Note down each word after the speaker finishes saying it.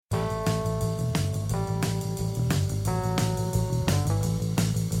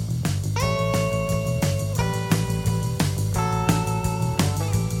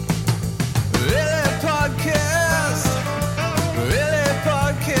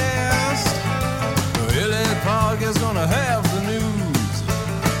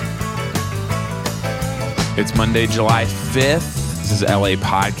It's Monday, July 5th. This is LA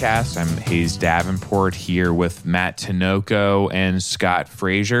Podcast. I'm Hayes Davenport here with Matt Tinoco and Scott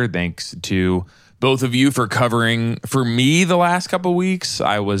Frazier. Thanks to both of you for covering for me the last couple of weeks.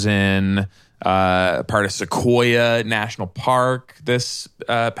 I was in part of Sequoia National Park this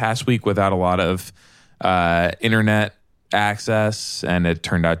past week without a lot of internet access, and it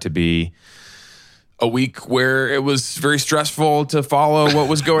turned out to be a week where it was very stressful to follow what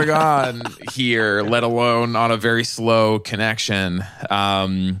was going on here, let alone on a very slow connection.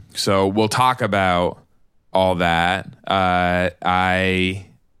 So we'll talk about all that.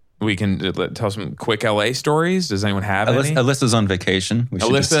 We can tell some quick LA stories. Does anyone have any? Alyssa's on vacation.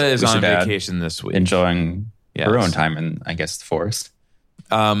 Alyssa is on vacation this week. Enjoying her own time in, I guess, the forest.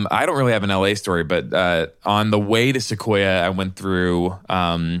 I don't really have an LA story, but on the way to Sequoia, I went through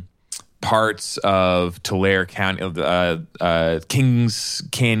parts of Tulare County, Kings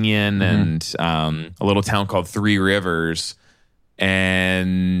Canyon, and a little town called Three Rivers.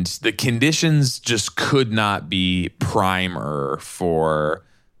 And the conditions just could not be primer for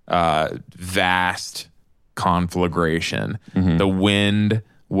vast conflagration. The wind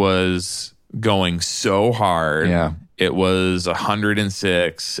was going so hard. Yeah. It was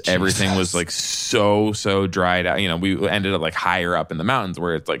 106. Jesus. Everything was like so dried out. You know, we ended up like higher up in the mountains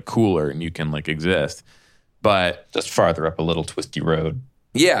where it's like cooler and you can like exist. But just farther up a little twisty road.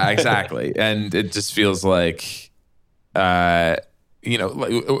 Yeah, exactly. And it just feels like, you know,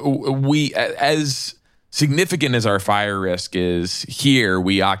 like we, as significant as our fire risk is here,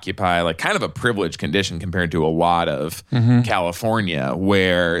 we occupy like kind of a privileged condition compared to a lot of California,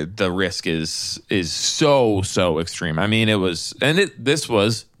 where the risk is so extreme. I mean, this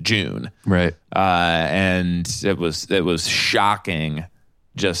was June, right? And it was shocking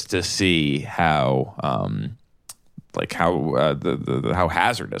just to see how how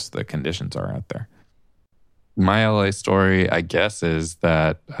hazardous the conditions are out there. My LA story, I guess, is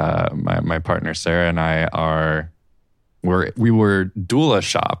that my partner Sarah and I we were doula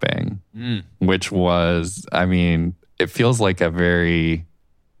shopping, which was, I mean, it feels like it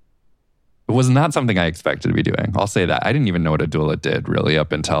was not something I expected to be doing. I'll say that. I didn't even know what a doula did really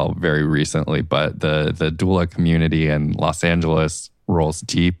up until very recently, but the doula community in Los Angeles rolls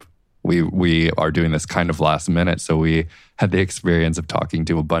deep. We are doing this kind of last minute. So we had the experience of talking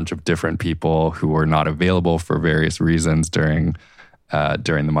to a bunch of different people who were not available for various reasons during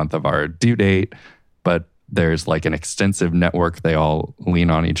the month of our due date. But there's like an extensive network. They all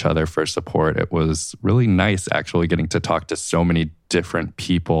lean on each other for support. It was really nice actually getting to talk to so many different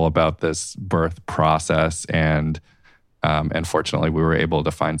people about this birth process. And fortunately, we were able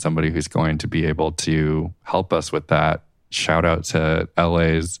to find somebody who's going to be able to help us with that. Shout out to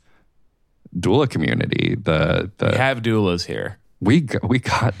LA's doula community. We have doulas here. We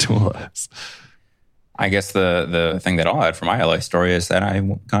got doulas. I guess the thing that I'll add for my LA story is that I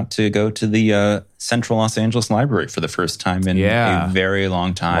got to go to the Central Los Angeles Library for the first time in a very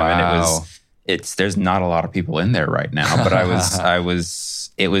long time. Wow. And there's not a lot of people in there right now, but it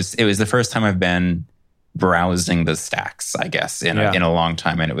was the first time I've been browsing the stacks, I guess, in a long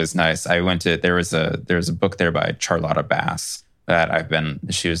time, and it was nice. I went to there was a book there by Charlotta Bass that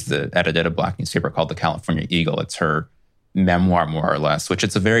she was the editor of a Black newspaper called The California Eagle. It's her memoir, more or less, which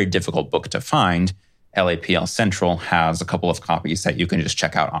it's a very difficult book to find. LAPL Central has a couple of copies that you can just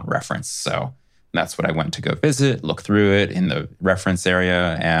check out on reference. So that's what I went to go visit, look through it in the reference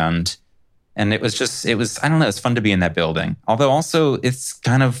area. And it was I don't know, it's fun to be in that building. Although also it's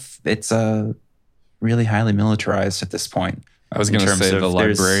really highly militarized at this point. I was going to say the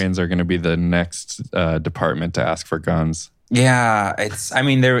librarians are going to be the next department to ask for guns. Yeah,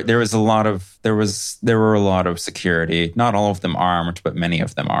 there were a lot of security. Not all of them armed, but many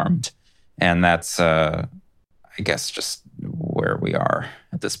of them armed, and that's I guess just where we are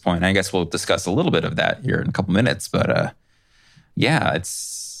at this point. I guess we'll discuss a little bit of that here in a couple minutes, but it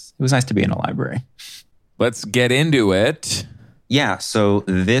was nice to be in a library. Let's get into it. Yeah, so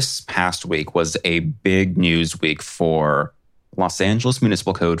this past week was a big news week for Los Angeles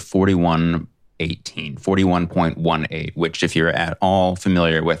Municipal Code 41.18, which, if you're at all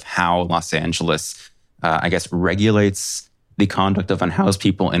familiar with how Los Angeles, I guess, regulates the conduct of unhoused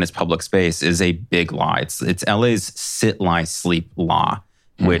people in its public space, is a big law. It's LA's sit, lie, sleep law,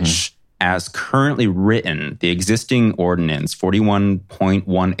 which, as currently written, the existing ordinance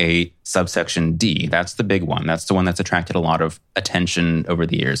 41.18 subsection D, that's the big one. That's the one that's attracted a lot of attention over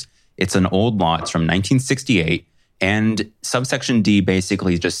the years. It's an old law. It's from 1968. And subsection D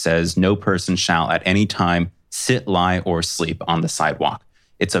basically just says no person shall at any time sit, lie, or sleep on the sidewalk.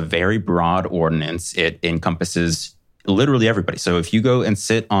 It's a very broad ordinance. It encompasses literally everybody. So if you go and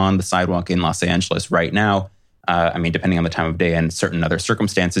sit on the sidewalk in Los Angeles right now, depending on the time of day and certain other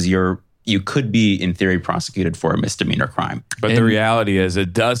circumstances, you could be, in theory, prosecuted for a misdemeanor crime. But the reality is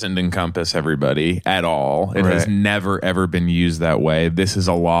it doesn't encompass everybody at all. It has never, ever been used that way. This is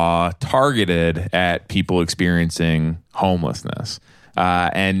a law targeted at people experiencing homelessness.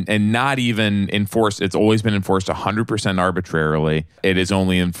 And not even enforced. It's always been enforced 100% arbitrarily. It is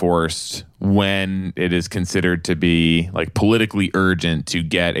only enforced when it is considered to be like politically urgent to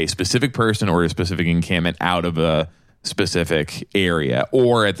get a specific person or a specific encampment out of a specific area,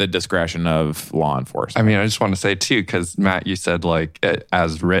 or at the discretion of law enforcement. I just want to say too, because Matt, you said like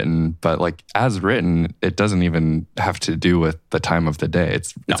as written, but like as written, it doesn't even have to do with the time of the day.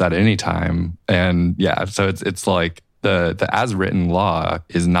 It's at any time, and so it's like the as written law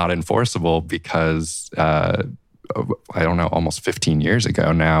is not enforceable because I don't know, almost 15 years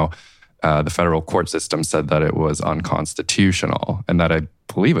ago now, the federal court system said that it was unconstitutional, and that I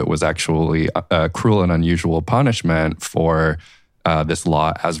believe it was actually a cruel and unusual punishment for this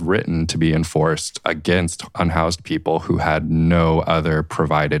law as written to be enforced against unhoused people who had no other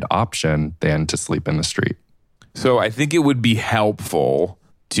provided option than to sleep in the street. So I think it would be helpful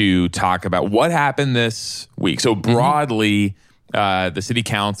to talk about what happened this week. So broadly, the city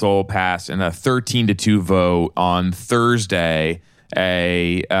council passed in a 13-2 vote on Thursday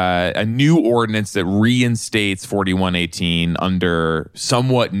a new ordinance that reinstates 4118 under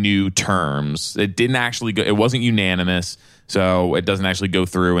somewhat new terms. It didn't actually go, it wasn't unanimous, so it doesn't actually go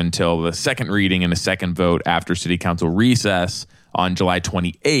through until the second reading and a second vote after city council recess on July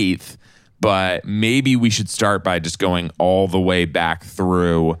 28th. But maybe we should start by just going all the way back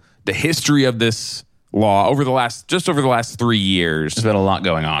through the history of this law over the last 3 years. There's been a lot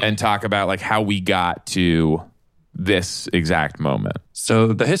going on. And talk about like how we got to this exact moment. So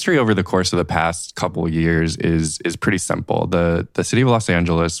the history over the course of the past couple of years is pretty simple. The city of Los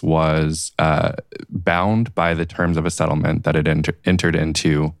Angeles was bound by the terms of a settlement that it entered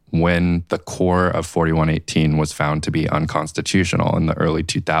into when the core of 4118 was found to be unconstitutional in the early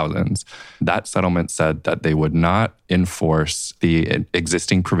 2000s. That settlement said that they would not enforce the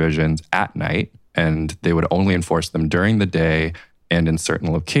existing provisions at night, and they would only enforce them during the day and in certain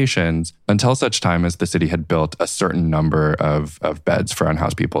locations until such time as the city had built a certain number of beds for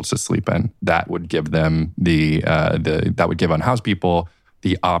unhoused people to sleep in. That would give them that would give unhoused people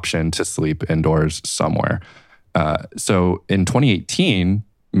the option to sleep indoors somewhere. So in 2018,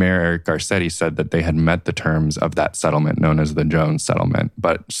 Mayor Eric Garcetti said that they had met the terms of that settlement known as the Jones Settlement.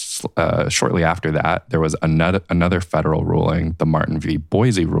 But shortly after that, there was another federal ruling, the Martin v.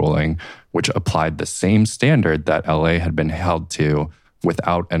 Boise ruling, which applied the same standard that LA had been held to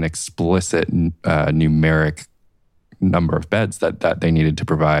without an explicit numeric number of beds that they needed to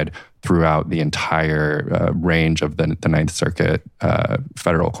provide throughout the entire range of the Ninth Circuit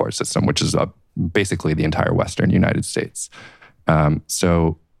federal court system, which is basically the entire Western United States.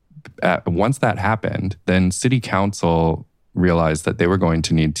 So once that happened, then city council realized that they were going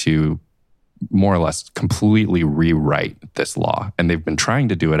to need to more or less completely rewrite this law. And they've been trying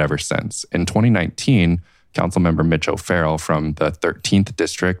to do it ever since. In 2019, Councilmember Mitch O'Farrell from the 13th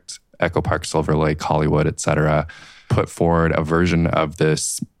District, Echo Park, Silver Lake, Hollywood, et cetera, put forward a version of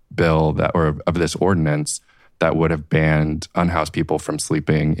this bill of this ordinance that would have banned unhoused people from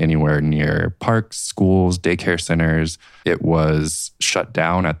sleeping anywhere near parks, schools, daycare centers. It was shut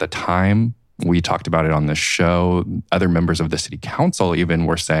down at the time. We talked about it on the show. Other members of the city council even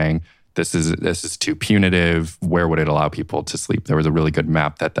were saying, this is too punitive. Where would it allow people to sleep? There was a really good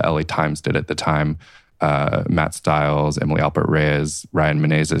map that the LA Times did at the time. Matt Stiles, Emily Alpert Reyes, Ryan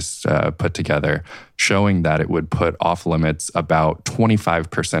Menezes put together, showing that it would put off limits about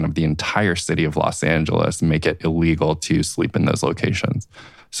 25% of the entire city of Los Angeles, make it illegal to sleep in those locations.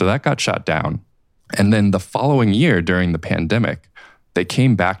 So that got shut down. And then the following year during the pandemic, they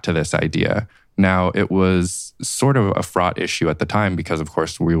came back to this idea. Now, it was sort of a fraught issue at the time because, of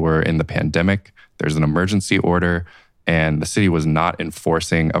course, we were in the pandemic. There's an emergency order. And the city was not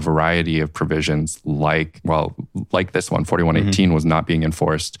enforcing a variety of provisions like this one. 4118 was not being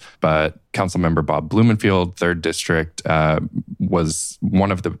enforced. But Councilmember Bob Blumenfield, 3rd District, was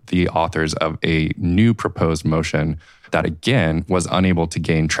one of the authors of a new proposed motion that, again, was unable to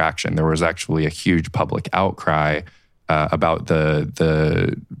gain traction. There was actually a huge public outcry about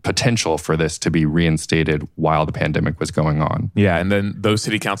the potential for this to be reinstated while the pandemic was going on. Yeah, and then those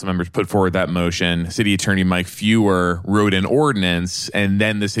city council members put forward that motion. City Attorney Mike Fewer wrote an ordinance, and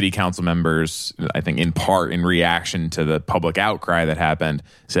then the city council members, I think in part in reaction to the public outcry that happened,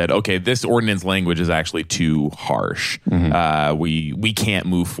 said, okay, this ordinance language is actually too harsh. We can't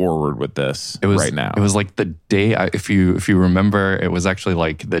move forward with this right now. It was like the day, if you remember, it was actually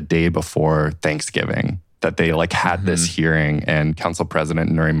like the day before Thanksgiving that they like had this hearing, and Council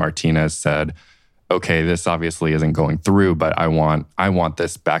President Nuri Martinez said, okay, this obviously isn't going through, but I want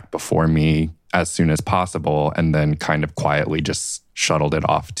this back before me as soon as possible, and then kind of quietly just shuttled it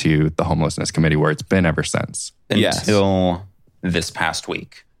off to the Homelessness Committee, where it's been ever since. Until this past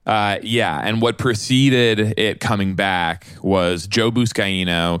week. And what preceded it coming back was Joe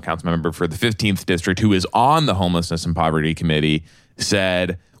Buscaino, council member for the 15th District, who is on the Homelessness and Poverty Committee,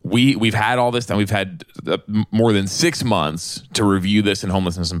 said, We've had all this time. We've had more than 6 months to review this in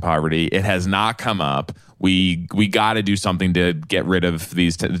homelessness and poverty. It has not come up. We got to do something to get rid of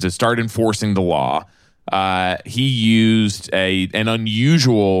these, to start enforcing the law. He used an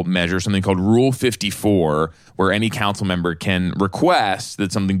unusual measure, something called Rule 54, where any council member can request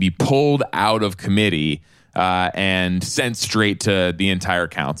that something be pulled out of committee and sent straight to the entire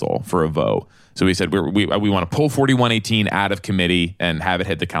council for a vote. So we said we want to pull 4118 out of committee and have it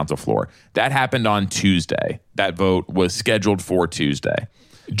hit the council floor. That happened on Tuesday. That vote was scheduled for Tuesday.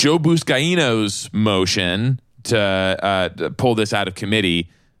 Joe Buscaino's motion to pull this out of committee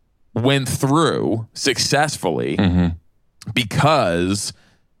went through successfully because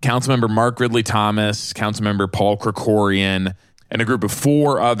Councilmember Mark Ridley Thomas, Councilmember Paul Krikorian, and a group of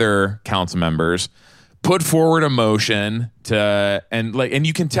 4 other council members put forward a motion and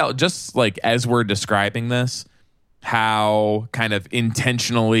you can tell, just like as we're describing this, how kind of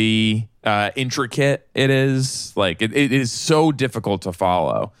intentionally intricate it is. Like it is so difficult to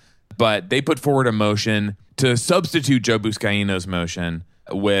follow. But they put forward a motion to substitute Joe Buscaino's motion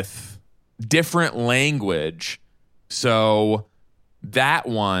with different language, so that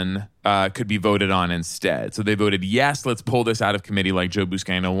one could be voted on instead. So they voted, yes, let's pull this out of committee like Joe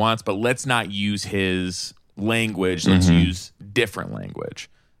Buscaino wants, but let's not use his language. Let's use different language.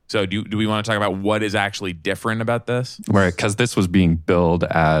 So do we want to talk about what is actually different about this? Right, because this was being billed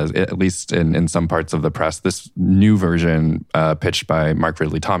as, at least in some parts of the press, this new version pitched by Mark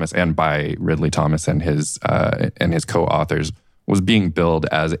Ridley Thomas and by Ridley Thomas and his co-authors was being billed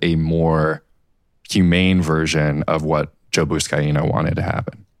as a more humane version of what Joe Buscaino wanted to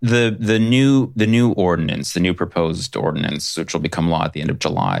happen. The new ordinance, the new proposed ordinance, which will become law at the end of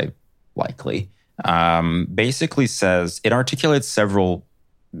July, likely, basically says, it articulates several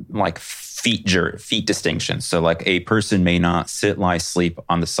like feet distinctions. So like a person may not sit, lie, sleep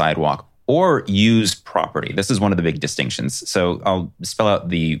on the sidewalk or use property. This is one of the big distinctions. So I'll spell out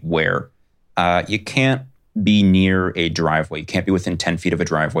the where. You can't be near a driveway. You can't be within 10 feet of a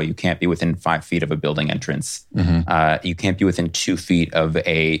driveway. You can't be within 5 feet of a building entrance. You can't be within 2 feet of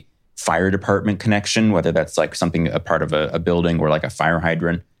a fire department connection, whether that's like something, a part of a building or like a fire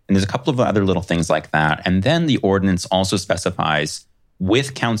hydrant. And there's a couple of other little things like that. And then the ordinance also specifies,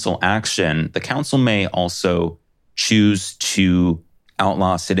 with council action, the council may also choose to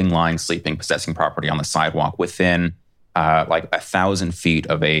outlaw sitting, lying, sleeping, possessing property on the sidewalk within like 1,000 feet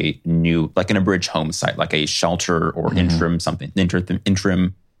of a new, like an abridged home site, like a shelter or interim facility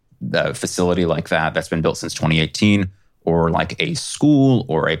like that's been built since 2018, or like a school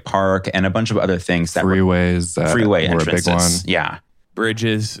or a park and a bunch of other things. That freeway entrances. A big one. Yeah.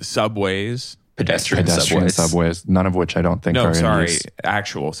 Bridges, subways. Pedestrian subways, none of which I don't think are in use.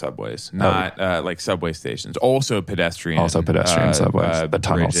 Actual subways, not like subway stations. Also pedestrian subways, the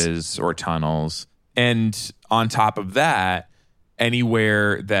tunnels. Bridges or tunnels. And on top of that,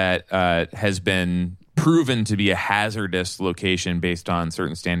 anywhere that has been proven to be a hazardous location based on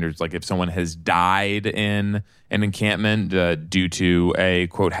certain standards, like if someone has died in an encampment due to a,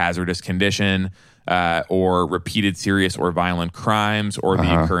 quote, hazardous condition, or repeated serious or violent crimes, or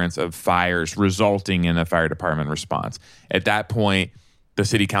the occurrence of fires resulting in a fire department response. At that point, the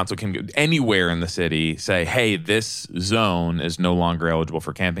city council can go anywhere in the city, say, hey, this zone is no longer eligible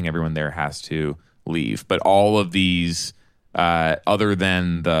for camping. Everyone there has to leave. But all of these, other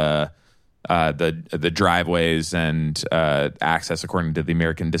than the driveways and access according to the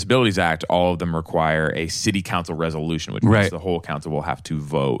American Disabilities Act, all of them require a city council resolution, which means the whole council will have to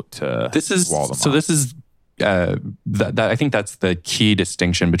vote to wall them off. This is I think that's the key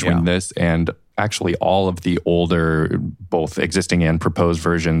distinction between this and actually all of the older, both existing and proposed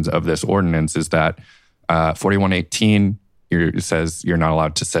versions of this ordinance, is that 4118 it says you're not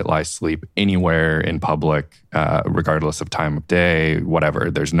allowed to sit, lie, sleep anywhere in public, regardless of time of day, whatever.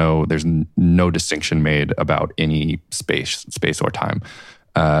 There's no distinction made about any space or time.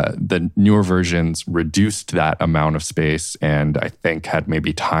 The newer versions reduced that amount of space, and I think had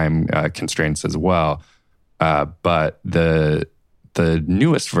maybe time constraints as well. But the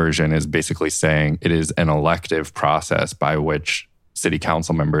newest version is basically saying it is an elective process by which city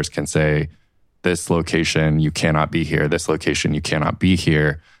council members can say, this location, you cannot be here. This location, you cannot be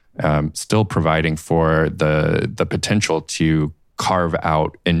here. Still providing for the potential to carve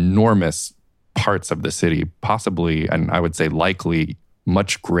out enormous parts of the city, possibly, and I would say likely,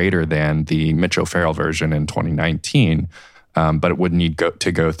 much greater than the Mitch O'Farrell version in 2019. But it would need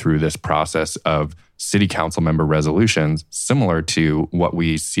to go through this process of city council member resolutions, similar to what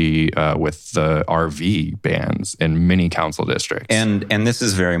we see with the RV bans in many council districts. And this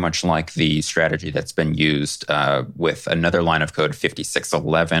is very much like the strategy that's been used with another line of code,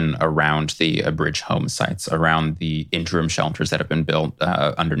 5611, around the abridged home sites, around the interim shelters that have been built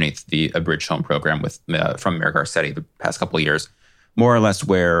underneath the abridged home program from Mayor Garcetti the past couple of years, more or less,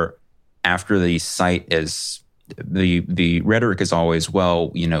 where after the site is... The rhetoric is always,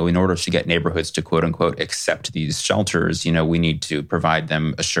 well, in order to get neighborhoods to quote unquote accept these shelters, we need to provide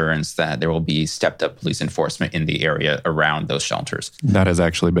them assurance that there will be stepped up police enforcement in the area around those shelters. That has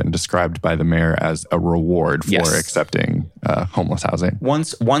actually been described by the mayor as a reward for accepting homeless housing.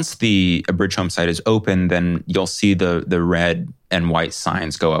 Once the abridged home site is open, then you'll see the red and white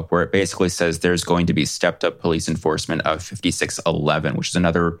signs go up where it basically says there's going to be stepped up police enforcement of 5611, which is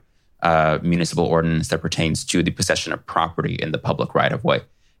another municipal ordinance that pertains to the possession of property in the public right-of-way.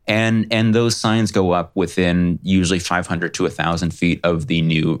 And those signs go up within usually 500 to 1,000 feet of the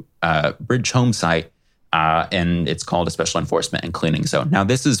new bridge home site, and it's called a special enforcement and cleaning zone. Now,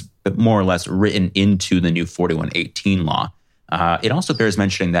 this is more or less written into the new 4118 law. It also bears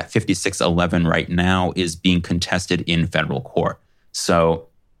mentioning that 5611 right now is being contested in federal court. So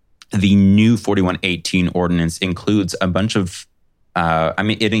the new 4118 ordinance includes a bunch of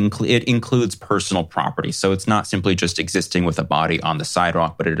it includes personal property. So it's not simply just existing with a body on the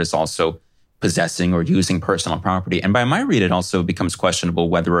sidewalk, but it is also possessing or using personal property. And by my read, it also becomes questionable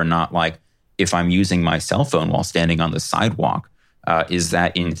whether or not, like, if I'm using my cell phone while standing on the sidewalk, is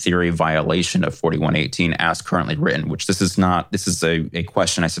that in theory violation of 4118 as currently written, which this is not. This is a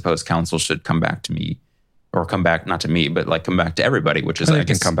question I suppose council should come back to me, or come back, not to me, but like come back to everybody, which is, I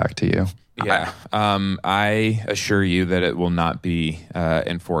guess, come back to you. Yeah. I assure you that it will not be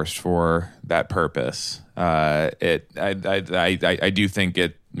enforced for that purpose. I do think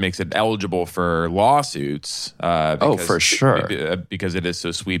it makes it eligible for lawsuits. For sure. Because it is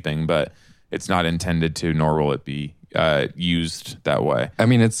so sweeping, but it's not intended to, nor will it be used that way. I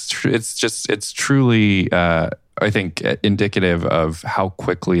mean, it's truly, I think, indicative of how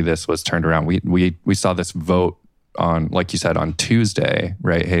quickly this was turned around. We saw this vote on, like you said, on Tuesday,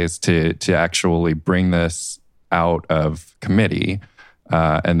 right, Hayes, to actually bring this out of committee.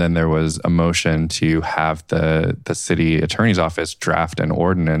 And then there was a motion to have the city attorney's office draft an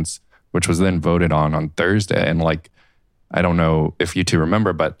ordinance, which was then voted on Thursday. And I don't know if you two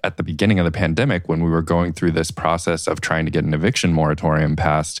remember, but at the beginning of the pandemic, when we were going through this process of trying to get an eviction moratorium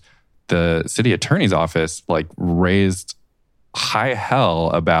passed, the city attorney's office raised high hell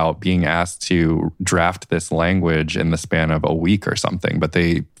about being asked to draft this language in the span of a week or something. But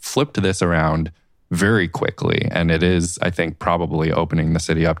they flipped this around very quickly. And it is, I think, probably opening the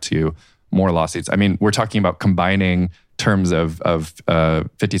city up to more lawsuits. I mean, we're talking about combining terms of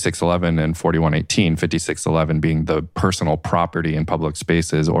 5611 and 4118, 5611 being the personal property in public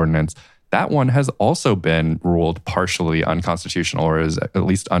spaces ordinance. That one has also been ruled partially unconstitutional, or is at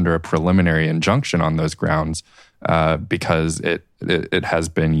least under a preliminary injunction on those grounds, because it has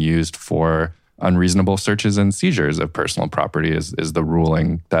been used for unreasonable searches and seizures of personal property is the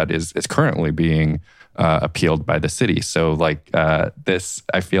ruling that is currently being appealed by the city. So this,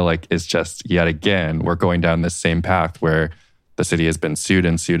 I feel like, is just yet again, we're going down this same path where the city has been sued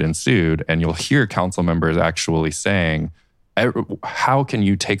and sued and sued. And you'll hear council members actually saying, how can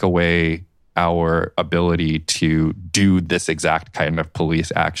you take away our ability to do this exact kind of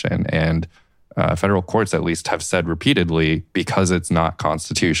police action? And federal courts, at least, have said repeatedly, because it's not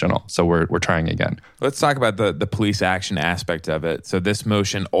constitutional. So we're trying again. Let's talk about the police action aspect of it. So this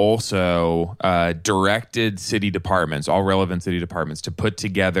motion also directed city departments, all relevant city departments, to put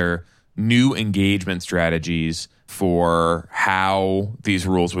together new engagement strategies for how these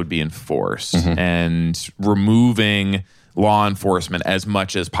rules would be enforced, and removing law enforcement as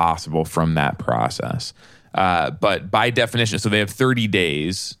much as possible from that process. But by definition, so they have 30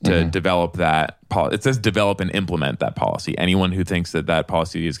 days to develop that policy. It says develop and implement that policy. Anyone who thinks that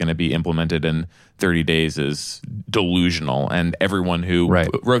policy is going to be implemented in 30 days is delusional. And everyone who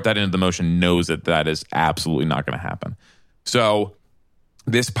wrote that into the motion knows that is absolutely not going to happen. So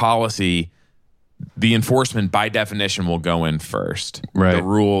this policy, the enforcement by definition will go in first. Right. The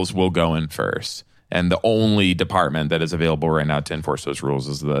rules will go in first. And the only department that is available right now to enforce those rules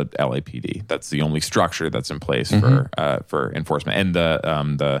is the LAPD. That's the only structure that's in place for enforcement, and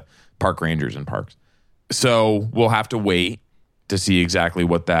the park rangers and parks. So we'll have to wait to see exactly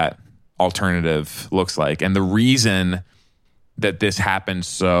what that alternative looks like. And the reason that this happened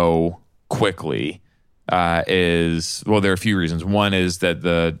so quickly is, well, there are a few reasons. One is that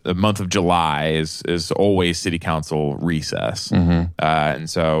the month of July is always city council recess. And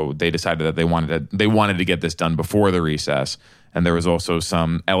so they decided that they wanted to get this done before the recess. And there was also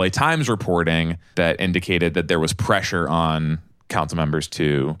some LA Times reporting that indicated that there was pressure on council members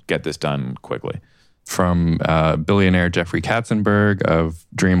to get this done quickly. From billionaire Jeffrey Katzenberg of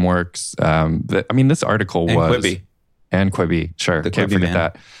DreamWorks. This article was... And Quibi, sure. Can't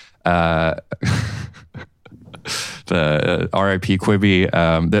forget that. The RIP Quibi.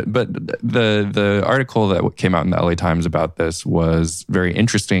 But the article that came out in the LA Times about this was very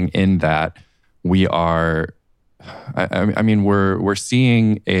interesting in that we are, we're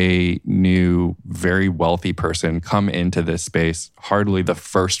seeing a new, very wealthy person come into this space, hardly the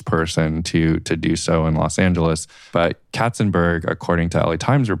first person to do so in Los Angeles. But Katzenberg, according to LA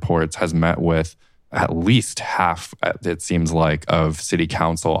Times reports, has met with at least half, it seems like, of city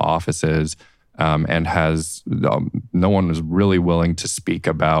council offices, and has no one was really willing to speak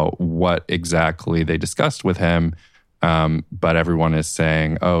about what exactly they discussed with him. But everyone is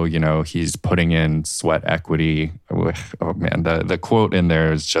saying, he's putting in sweat equity. Oh man, the quote in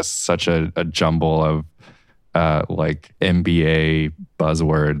there is just such a jumble of like MBA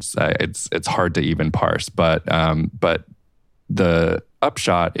buzzwords. It's hard to even parse. But the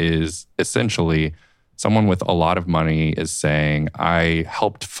upshot is essentially someone with a lot of money is saying, I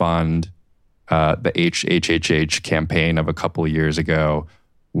helped fund the HHHH campaign of a couple of years ago.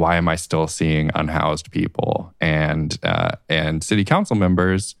 Why am I still seeing unhoused people? And city council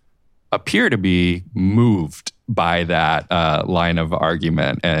members appear to be moved by that line of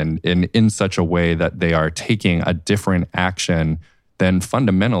argument, and in such a way that they are taking a different action than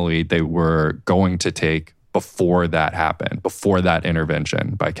fundamentally they were going to take before that happened, before that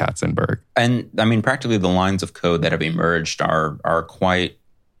intervention by Katzenberg. And practically the lines of code that have emerged are quite,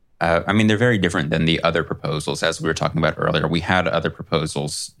 they're very different than the other proposals. As we were talking about earlier, we had other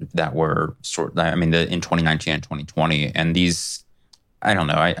proposals that were in 2019 and 2020. And these, I don't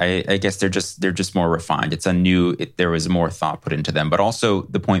know, I guess they're just more refined. There was more thought put into them. But also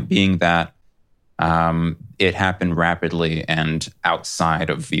the point being that it happened rapidly and outside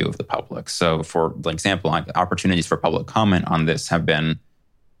of view of the public. So for example, opportunities for public comment on this have been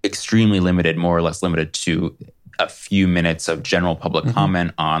extremely limited, more or less limited to a few minutes of general public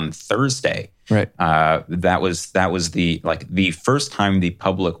comment on Thursday. Right. That was the first time the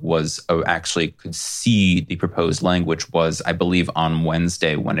public was actually could see the proposed language was, I believe, on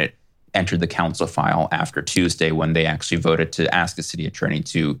Wednesday when it entered the council file after Tuesday when they actually voted to ask the city attorney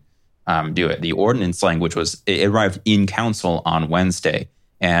to do it. The ordinance language it arrived in council on Wednesday.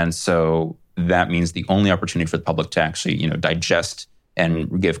 And so that means the only opportunity for the public to actually, digest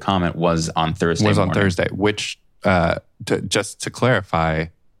and give comment was on Thursday. Which, just to clarify,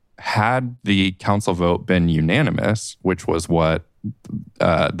 had the council vote been unanimous, which was what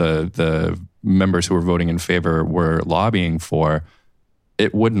the members who were voting in favor were lobbying for,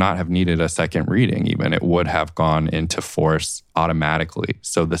 it would not have needed a second reading even. It would have gone into force automatically.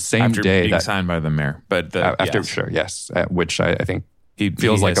 So the same after day being signed by the mayor. But yes. Which I think he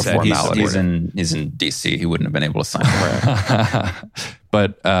feels like a formality. He's in D.C. He wouldn't have been able to sign it.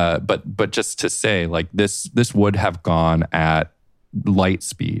 But just to say, like this would have gone at light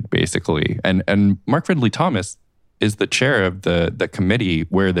speed, basically. And Mark Ridley Thomas is the chair of the committee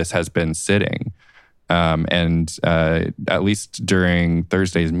where this has been sitting. And at least during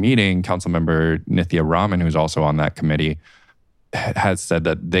Thursday's meeting, Councilmember Nithya Raman, who's also on that committee, has said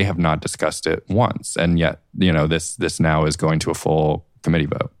that they have not discussed it once. And yet, this now is going to a full committee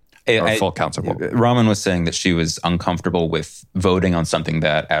vote. Or full council vote. Raman was saying that she was uncomfortable with voting on something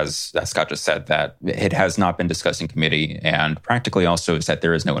that, as Scott just said, that it has not been discussed in committee, and practically also is that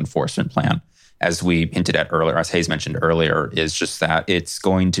there is no enforcement plan. As we hinted at earlier, as Hayes mentioned earlier, is just that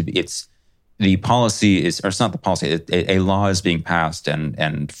the policy is, or it's not the policy, a law is being passed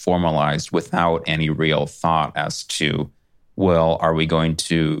and formalized without any real thought as to, well, are we going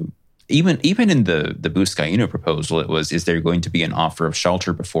to even in the Buscaino proposal, it was, is there going to be an offer of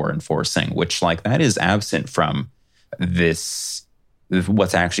shelter before enforcing, which like that is absent from this,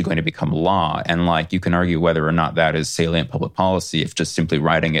 what's actually going to become law. And like, you can argue whether or not that is salient public policy, if just simply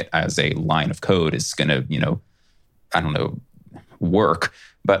writing it as a line of code is going to, I don't know, work.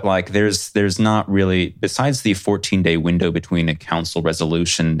 But like, there's not really, besides the 14-day window between a council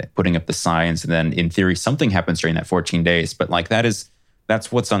resolution, putting up the signs, and then in theory, something happens during that 14 days. But like, that's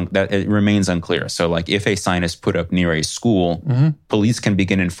that it remains unclear. So like, if a sign is put up near a school, police can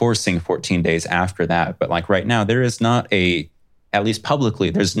begin enforcing 14 days after that. But like right now, there is not at least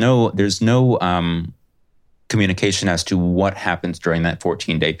publicly, there's no communication as to what happens during that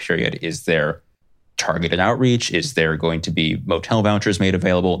 14-day period. Is there targeted outreach? Is there going to be motel vouchers made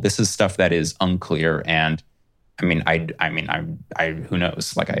available? This is stuff that is unclear. And I mean, who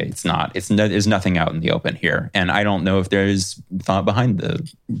knows? Like, there's nothing out in the open here. And I don't know if there's thought behind the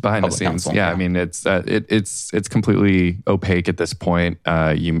scenes. Council. Yeah. I mean, it's completely opaque at this point.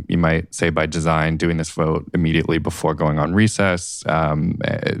 You might say by design, doing this vote immediately before going on recess,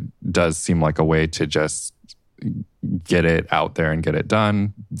 it does seem like a way to just get it out there and get it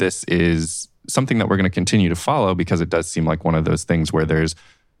done. This is something that we're going to continue to follow, because it does seem like one of those things where there's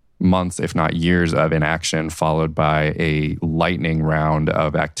months, if not years, of inaction followed by a lightning round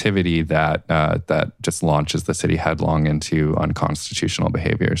of activity that just launches the city headlong into unconstitutional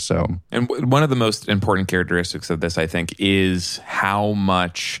behavior. So, and one of the most important characteristics of this, I think, is how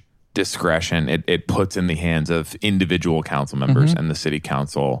much discretion it puts in the hands of individual council members and the city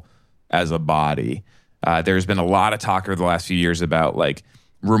council as a body. There's been a lot of talk over the last few years about like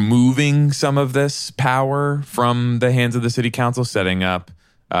removing some of this power from the hands of the city council, setting up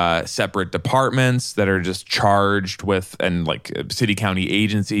separate departments that are just charged with, and like city county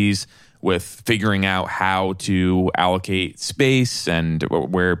agencies with figuring out how to allocate space and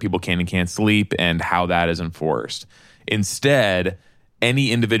where people can and can't sleep and how that is enforced. Instead,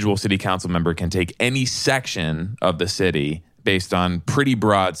 any individual city council member can take any section of the city based on pretty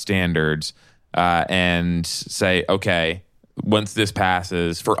broad standards and say, okay, once this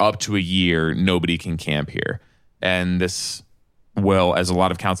passes for up to a year, nobody can camp here. And this will, as a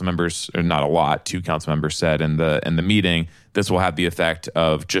lot of council members, or not a lot, 2 council members said in the meeting, this will have the effect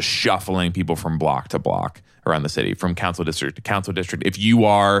of just shuffling people from block to block around the city, from council district to council district. If you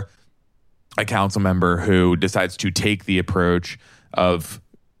are a council member who decides to take the approach of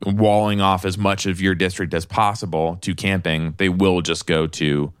walling off as much of your district as possible to camping, they will just go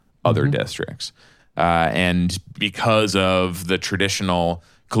to other districts. And because of the traditional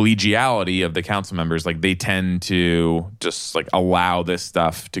collegiality of the council members, like they tend to just like allow this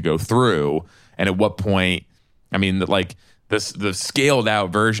stuff to go through. And at what point, I mean, like the scaled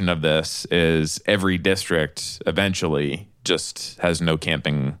out version of this is every district eventually just has no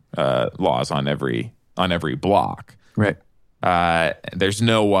camping laws on every block. Right. There's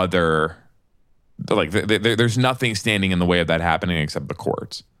no other, like there's nothing standing in the way of that happening except the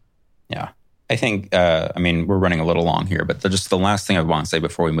courts. Yeah. I think, we're running a little long here, but just the last thing I want to say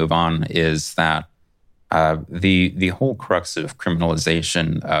before we move on is that the whole crux of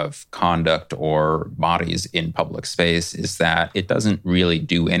criminalization of conduct or bodies in public space is that it doesn't really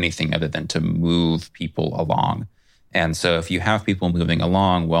do anything other than to move people along. And so if you have people moving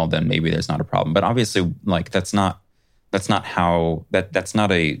along, well, then maybe there's not a problem. But obviously, like that's not how that's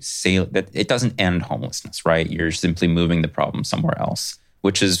not a sale, that it doesn't end homelessness, right? You're simply moving the problem somewhere else,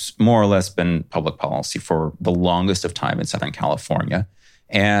 which has more or less been public policy for the longest of time in Southern California.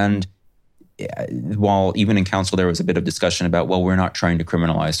 And while even in council, there was a bit of discussion about, well, we're not trying to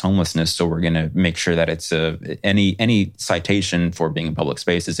criminalize homelessness, so we're going to make sure that it's any citation for being in public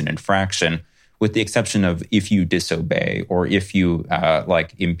space is an infraction, with the exception of if you disobey or if you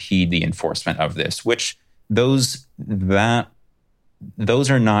impede the enforcement of this, which those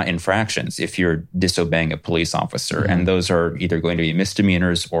are not infractions if you're disobeying a police officer. And those are either going to be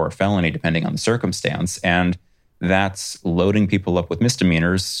misdemeanors or a felony, depending on the circumstance. And that's loading people up with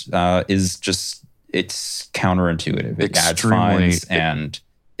misdemeanors it's counterintuitive. It adds fines and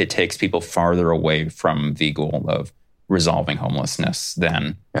it takes people farther away from the goal of resolving homelessness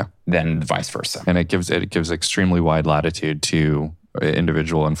than vice versa. And it gives extremely wide latitude to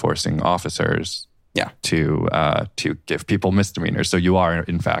individual enforcing officers to give people misdemeanors. So you are,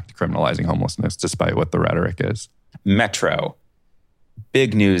 in fact, criminalizing homelessness, despite what the rhetoric is. Metro.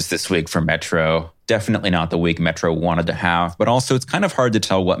 Big news this week for Metro. Definitely not the week Metro wanted to have, but also it's kind of hard to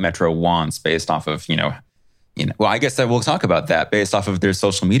tell what Metro wants based off of, well, I guess that we'll talk about that based off of their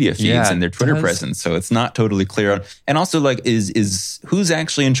social media feeds and their Twitter presence. So it's not totally clear. And also, like, is who's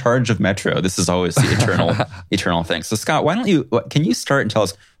actually in charge of Metro? This is always the eternal thing. So, Scott, can you start and tell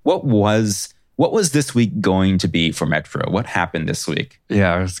us what was this week going to be for Metro? What happened this week?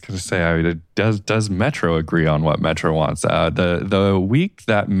 Yeah, I was going to say, does Metro agree on what Metro wants? The week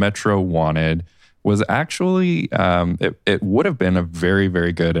that Metro wanted was actually, it would have been a very,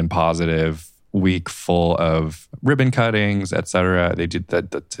 very good and positive week full of ribbon cuttings, etc. They did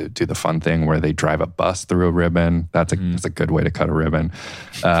do the fun thing where they drive a bus through a ribbon. That's a good way to cut a ribbon.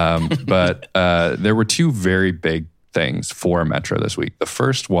 But there were two very big things for Metro this week. The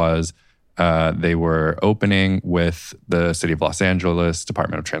first was they were opening with the City of Los Angeles,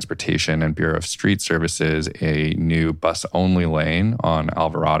 Department of Transportation, and Bureau of Street Services a new bus-only lane on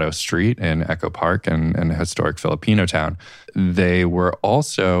Alvarado Street in Echo Park and historic Filipino town. They were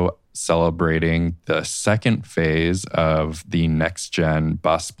also celebrating the second phase of the next-gen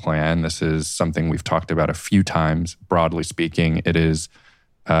bus plan. This is something we've talked about a few times. Broadly speaking, it is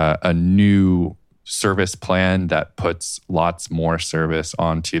a new service plan that puts lots more service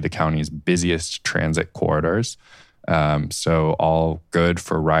onto the county's busiest transit corridors. So all good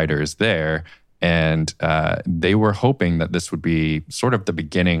for riders there. And they were hoping that this would be sort of the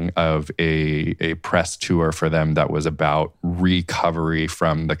beginning of a press tour for them that was about recovery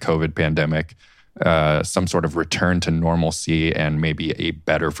from the COVID pandemic, some sort of return to normalcy and maybe a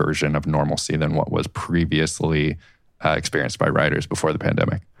better version of normalcy than what was previously experienced by riders before the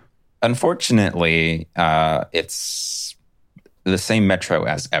pandemic. Unfortunately, it's the same Metro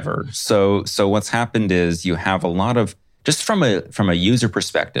as ever. So what's happened is you have a lot of, just from a user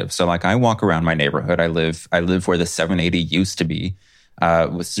perspective. So like I walk around my neighborhood. I live where the 780 used to be,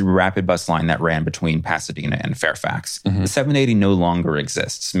 with a rapid bus line that ran between Pasadena and Fairfax. The 780 no longer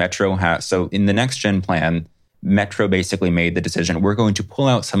exists. So in the next gen plan, Metro basically made the decision, we're going to pull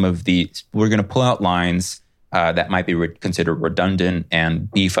out lines that might be considered redundant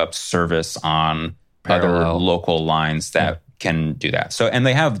and beef up service on other local lines that can do that. So, and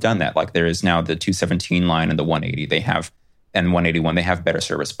they have done that. Like there is now the 217 line and the 180. And 181, they have better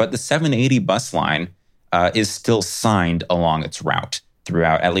service. But the 780 bus line is still signed along its route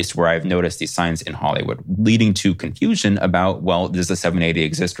throughout, at least where I've noticed these signs in Hollywood, leading to confusion about, well, does the 780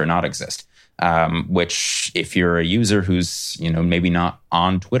 exist or not exist? Which if you're a user who's, maybe not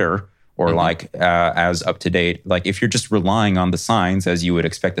on Twitter or as up to date, like if you're just relying on the signs as you would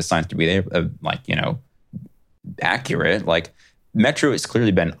expect the signs to be there, accurate, like Metro has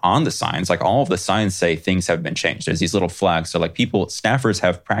clearly been on the signs. Like all of the signs say things have been changed. There's these little flags. So like staffers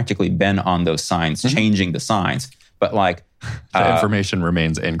have practically been on those signs, changing the signs. But like the information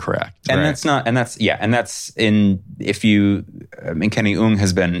remains incorrect. And Kenny Ung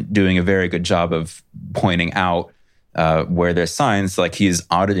has been doing a very good job of pointing out where there's signs, like he's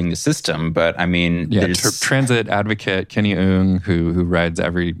auditing the system. But I mean, transit advocate Kenny Ung, who rides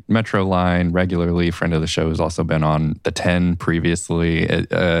every Metro line regularly, friend of the show, has also been on the 10 previously.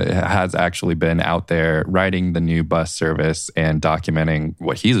 It has actually been out there riding the new bus service and documenting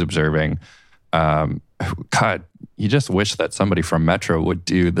what he's observing. God, you just wish that somebody from Metro would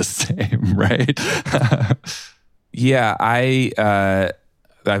do the same, right? Yeah,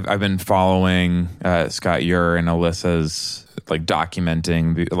 I've been following Scott Ure and Alyssa's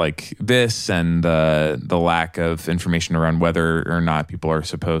documenting this and the lack of information around whether or not people are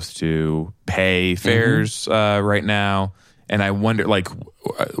supposed to pay fares right now. And I wonder,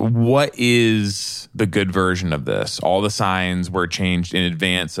 what is the good version of this? All the signs were changed in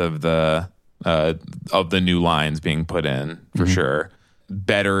advance of the new lines being put in, for sure.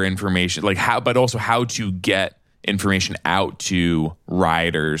 Better information, but also how to get information out to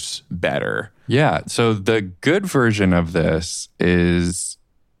riders better. Yeah. So the good version of this is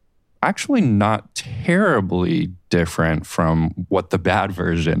actually not terribly different from what the bad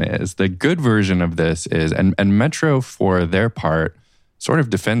version is. The good version of this is, and Metro for their part sort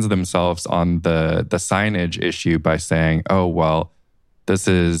of defends themselves on the signage issue by saying, oh, well, this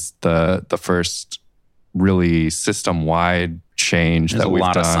is the first really system-wide change that we've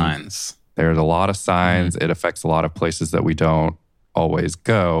done. There's a lot of signs. There's a lot of signs. It affects a lot of places that we don't always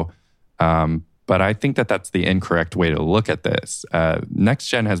go. But I think that that's the incorrect way to look at this. Next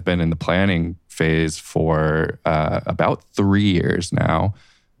Gen has been in the planning phase for about 3 years now,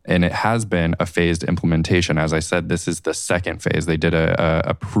 and it has been a phased implementation. As I said, this is the second phase. They did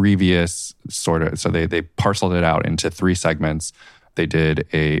a previous so they parceled it out into 3 segments. They did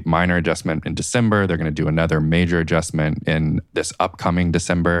a minor adjustment in December. They're going to do another major adjustment in this upcoming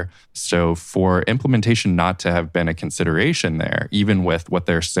December. So for implementation not to have been a consideration there, even with what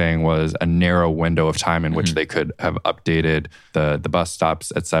they're saying was a narrow window of time in which they could have updated the bus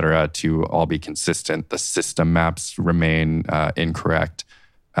stops, et cetera, to all be consistent, the system maps remain incorrect.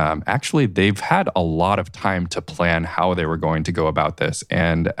 Actually, they've had a lot of time to plan how they were going to go about this.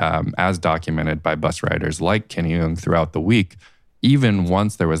 And as documented by bus riders like Kenny Young throughout the week, even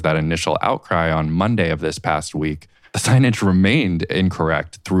once there was that initial outcry on Monday of this past week, the signage remained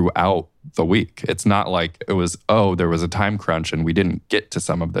incorrect throughout the week. It's not like it was, there was a time crunch and we didn't get to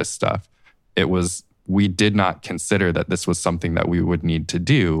some of this stuff. It was, we did not consider that this was something that we would need to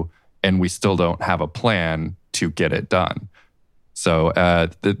do, and we still don't have a plan to get it done. So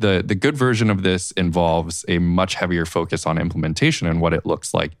the good version of this involves a much heavier focus on implementation and what it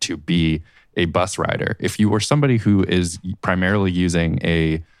looks like to be a bus rider. If you were somebody who is primarily using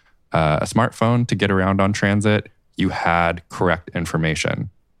a smartphone to get around on transit, you had correct information.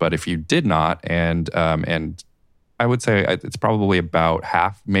 But if you did not, and I would say it's probably about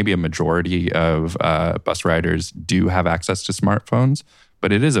half, maybe a majority of bus riders do have access to smartphones,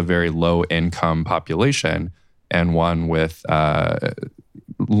 but it is a very low income population and one with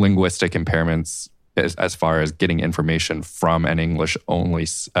linguistic impairments as far as getting information from an English-only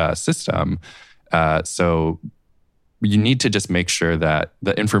system. So you need to just make sure that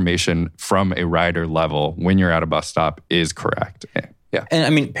the information from a rider level when you're at a bus stop is correct. Yeah. And I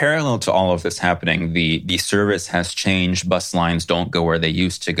mean, parallel to all of this happening, the service has changed. Bus lines don't go where they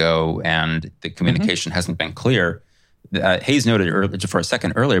used to go, and the communication hasn't been clear. Hayes noted for a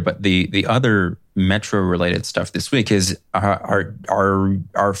second earlier, but the other metro-related stuff this week is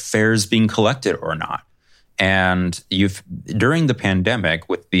are fares being collected or not? And during the pandemic,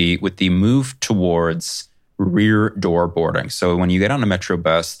 with the move towards rear door boarding. So when you get on a metro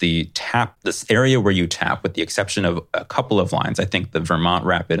bus, this area where you tap, with the exception of a couple of lines, I think the Vermont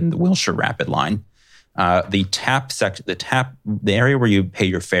Rapid and the Wilshire Rapid line, the area where you pay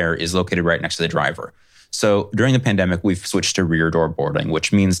your fare is located right next to the driver. So during the pandemic, we've switched to rear door boarding,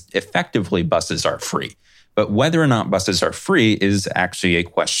 which means effectively buses are free. But whether or not buses are free is actually a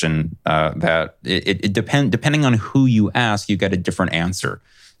question that it depending on who you ask, you get a different answer.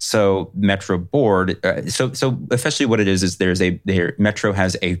 So Metro Board, so essentially what it is Metro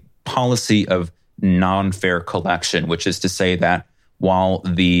has a policy of non-fare collection, which is to say that while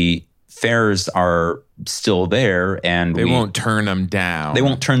the fares are still there and they won't turn them down. They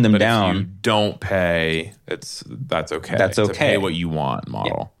won't turn them down. If you don't pay, that's okay. That's okay. It's a pay what you want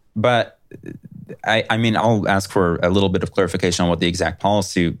model. Yeah. But I mean, I'll ask for a little bit of clarification on what the exact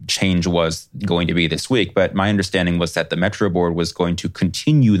policy change was going to be this week. But my understanding was that the Metro Board was going to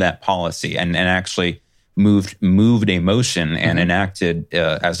continue that policy and actually moved a motion and enacted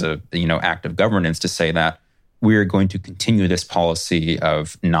as a act of governance to say that we're going to continue this policy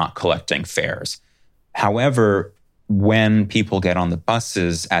of not collecting fares. However, when people get on the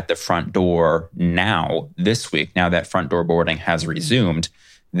buses at the front door this week, now that front door boarding has resumed,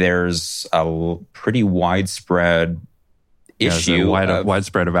 there's a pretty widespread issue.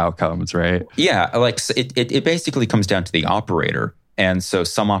 Widespread of outcomes, right? Yeah, like it basically comes down to the operator. And so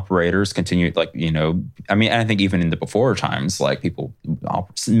some operators continue, I think even in the before times,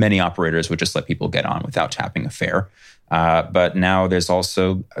 many operators would just let people get on without tapping a fare. But now there's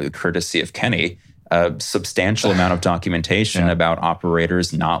also, courtesy of Kenny, a substantial amount of documentation about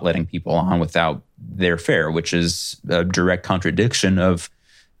operators not letting people on without their fare, which is a direct contradiction of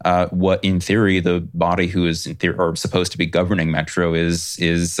what, in theory, the body who is supposed to be governing Metro has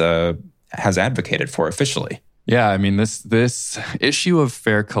advocated for officially. Yeah, I mean, this issue of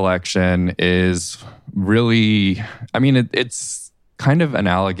fare collection is really, it's kind of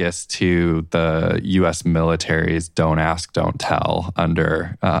analogous to the U.S. military's "don't ask, don't tell"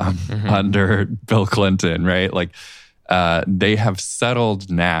 under Bill Clinton, right? Like, they have settled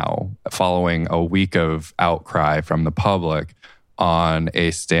now, following a week of outcry from the public, on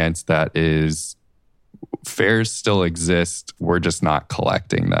a stance that is, fares still exist, we're just not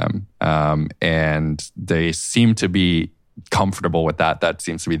collecting them. And they seem to be comfortable with that. That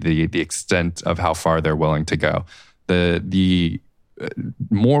seems to be the extent of how far they're willing to go. The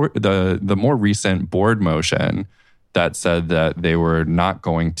more recent board motion that said that they were not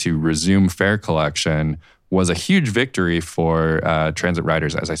going to resume fare collection was a huge victory for transit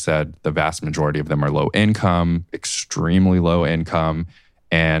riders. As I said, the vast majority of them are low income, extremely low income.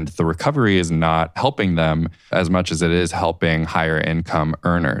 And the recovery is not helping them as much as it is helping higher income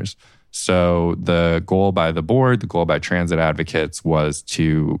earners. So the goal by the board, the goal by transit advocates was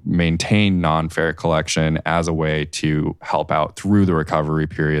to maintain non-fare collection as a way to help out through the recovery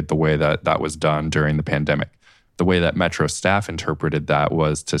period the way that that was done during the pandemic. The way that Metro staff interpreted that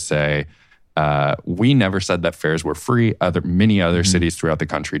was to say, we never said that fares were free. Many other cities throughout the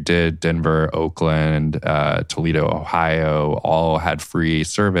country did. Denver, Oakland, Toledo, Ohio, all had free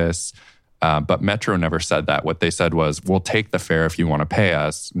service. But Metro never said that. What they said was, we'll take the fare if you want to pay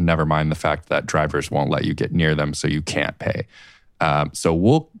us. Never mind the fact that drivers won't let you get near them, so you can't pay. So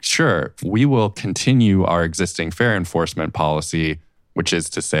we will continue our existing fare enforcement policy, which is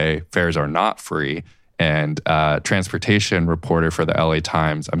to say fares are not free. And transportation reporter for the LA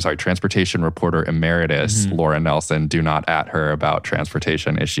Times, transportation reporter emeritus, Laura Nelson, do not at her about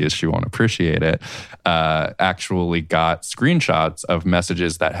transportation issues. She won't appreciate it. Actually got screenshots of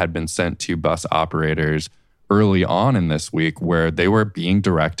messages that had been sent to bus operators early on in this week where they were being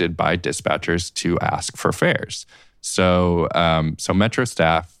directed by dispatchers to ask for fares. So Metro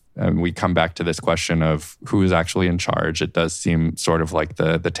staff, and we come back to this question of who is actually in charge. It does seem sort of like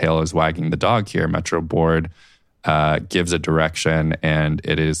the tail is wagging the dog here. Metro Board gives a direction, and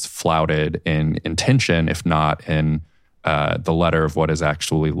it is flouted in intention, if not in the letter of what is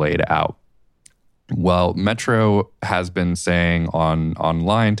actually laid out. Well, Metro has been saying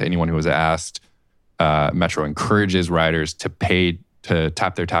online to anyone who was asked, Metro encourages riders to pay to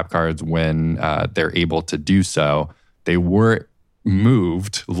tap their tap cards when they're able to do so. They were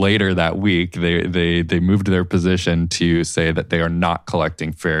moved later that week. They moved their position to say that they are not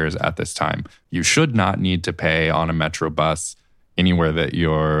collecting fares at this time. You should not need to pay on a Metro bus anywhere that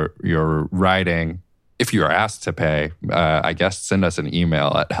you're riding. If you are asked to pay, I guess send us an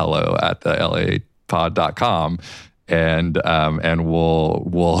email at hello@thelapod.com and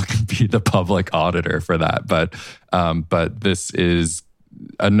we'll be the public auditor for that. But this is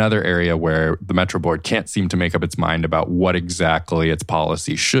another area where the Metro Board can't seem to make up its mind about what exactly its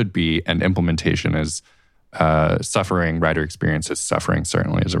policy should be, and implementation is suffering. Rider experience is suffering,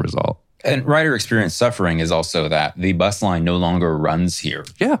 certainly, as a result. And rider experience suffering is also that the bus line no longer runs here,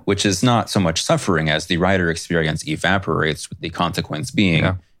 which is not so much suffering as the rider experience evaporates, with the consequence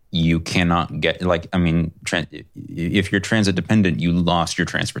being you cannot get, if you're transit dependent, you lost your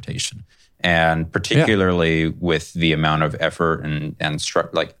transportation. And particularly with the amount of effort and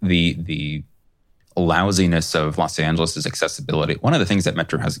the lousiness of Los Angeles' accessibility, one of the things that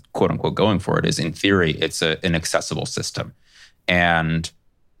Metro has, quote unquote, going for it is, in theory, it's an accessible system. And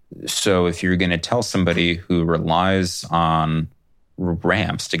so if you're going to tell somebody who relies on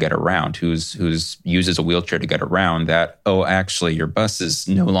ramps to get around, who's uses a wheelchair to get around, that, oh, actually, your bus is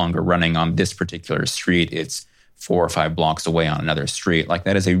no longer running on this particular street, it's 4 or 5 blocks away on another street, like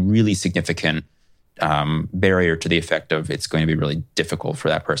that is a really significant barrier to the effect of it's going to be really difficult for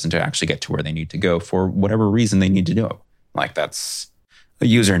that person to actually get to where they need to go for whatever reason they need to do. Like, that's a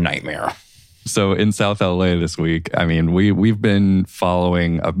user nightmare. So in South LA this week, we've been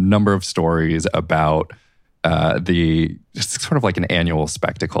following a number of stories about it's sort of like an annual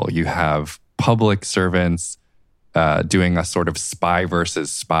spectacle. You have public servants doing a sort of spy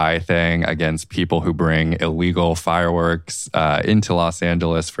versus spy thing against people who bring illegal fireworks into Los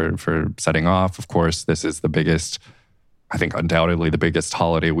Angeles for setting off. Of course, this is the biggest, I think undoubtedly the biggest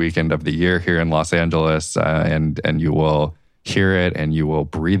holiday weekend of the year here in Los Angeles, and you will hear it and you will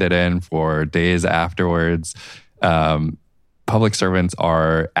breathe it in for days afterwards. Public servants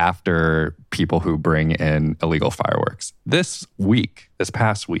are after people who bring in illegal fireworks. This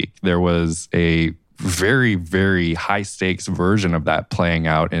past week, there was a very, very high stakes version of that playing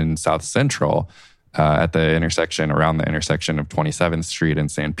out in South Central around the intersection of 27th Street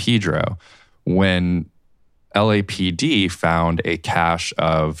and San Pedro, when LAPD found a cache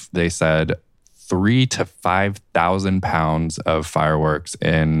of, they said, 3,000 to 5,000 pounds of fireworks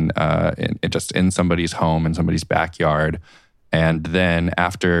in somebody's home, in somebody's backyard. And then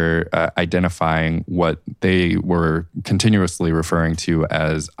after identifying what they were continuously referring to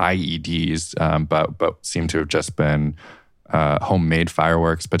as IEDs, but seem to have just been homemade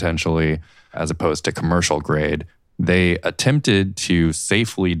fireworks potentially, as opposed to commercial grade, they attempted to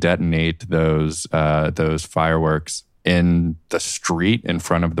safely detonate those fireworks in the street in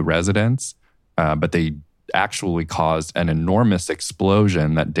front of the residents, but they actually caused an enormous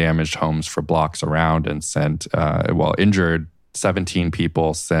explosion that damaged homes for blocks around and injured 17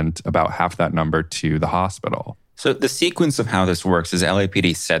 people, sent about half that number to the hospital. So the sequence of how this works is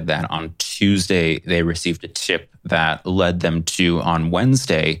LAPD said that on Tuesday, they received a tip that led them to, on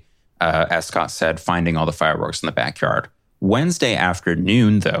Wednesday, as Scott said, finding all the fireworks in the backyard. Wednesday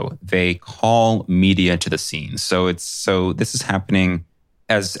afternoon, though, they call media to the scene. So this is happening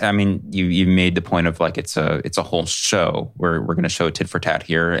you made the point of like it's a whole show where we're going to show tit for tat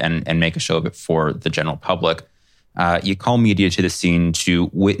here and make a show of it for the general public. You call media to the scene to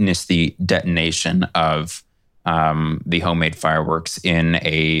witness the detonation of the homemade fireworks in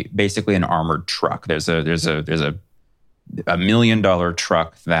basically an armored truck. There's a $1 million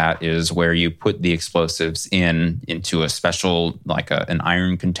truck that is where you put the explosives into a special an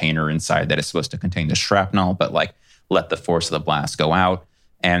iron container inside that is supposed to contain the shrapnel, but like let the force of the blast go out.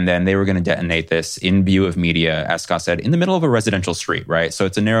 And then they were going to detonate this in view of media, as Scott said, in the middle of a residential street, right? So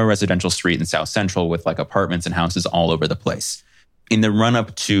it's a narrow residential street in South Central with like apartments and houses all over the place. In the run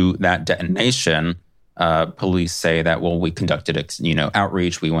up to that detonation, police say that, well, we conducted,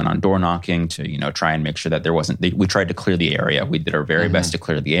 outreach. We went on door knocking to, try and make sure that there wasn't, we tried to clear the area. We did our very best to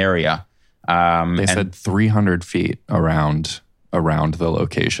clear the area. They said 300 feet around the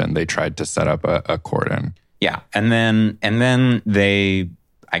location. They tried to set up a cordon. Yeah. And then they,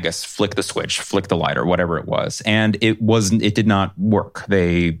 I guess, flick the lighter, whatever it was. And it did not work.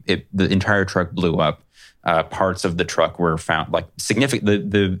 The entire truck blew up. Parts of the truck were found like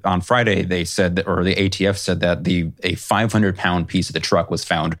significant. On Friday, they said that, or the ATF said that a 500-pound piece of the truck was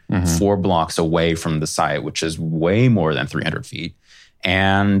found 4 blocks away from the site, which is way more than 300 feet.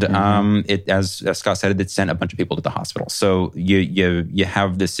 And it, as Scott said, it sent a bunch of people to the hospital. So you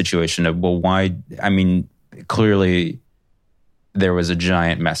have this situation of, well, why? I mean, clearly there was a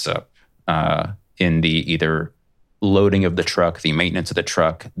giant mess up in the either loading of the truck, the maintenance of the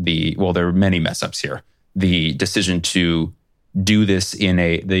truck, there were many mess ups here. The decision to do this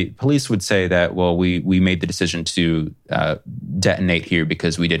the police would say that, well, we made the decision to detonate here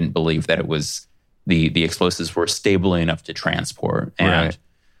because we didn't believe that it was the explosives were stable enough to transport. And right.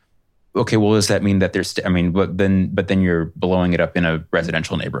 Okay, well, does that mean that there's? But then you're blowing it up in a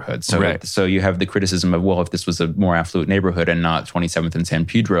residential neighborhood. So right. So you have the criticism of, well, if this was a more affluent neighborhood and not 27th and San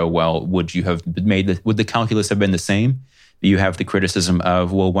Pedro, well, would the calculus have been the same? You have the criticism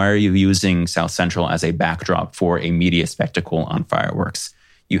of, well, why are you using South Central as a backdrop for a media spectacle on fireworks?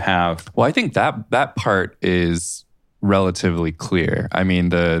 You have... Well, I think that part is relatively clear. I mean,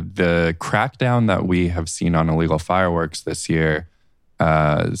 the crackdown that we have seen on illegal fireworks this year,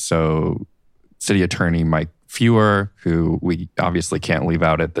 so City Attorney Mike Fewer, who we obviously can't leave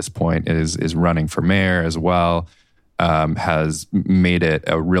out at this point, is running for mayor as well. Has made it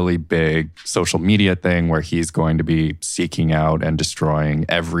a really big social media thing where he's going to be seeking out and destroying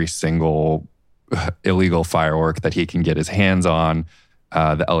every single illegal firework that he can get his hands on.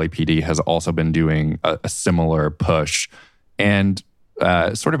 The LAPD has also been doing a similar push. And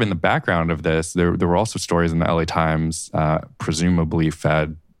sort of in the background of this, there were also stories in the LA Times, presumably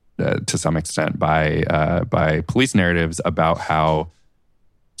fed to some extent by police narratives about how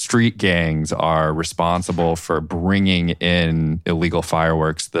street gangs are responsible for bringing in illegal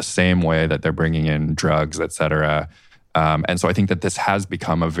fireworks the same way that they're bringing in drugs, et cetera. And so I think that this has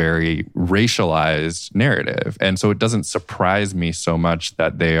become a very racialized narrative. And so it doesn't surprise me so much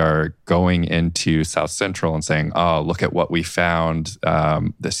that they are going into South Central and saying, oh, look at what we found,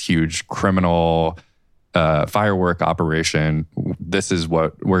 this huge criminal firework operation. This is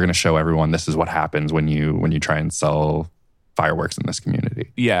what we're going to show everyone. This is what happens when you try and sell fireworks in this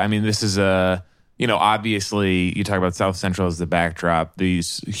community. Yeah, I mean, this is obviously you talk about South Central as the backdrop.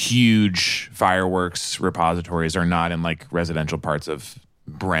 These huge fireworks repositories are not in like residential parts of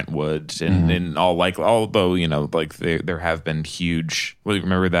Brentwood and although, there have been huge,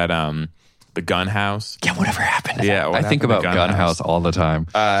 remember that, the gun house? Yeah, whatever happened? Yeah. I think about gun house all the time.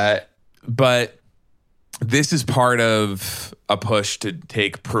 But this is part of a push to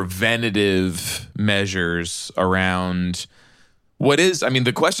take preventative measures around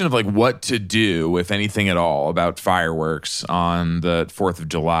the question of like what to do, if anything at all, about fireworks on the 4th of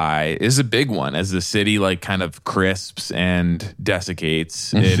July is a big one as the city like kind of crisps and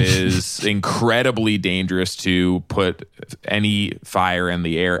desiccates. It is incredibly dangerous to put any fire in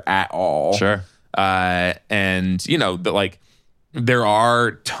the air at all. Sure. There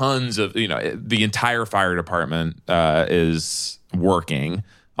are tons of, the entire fire department is working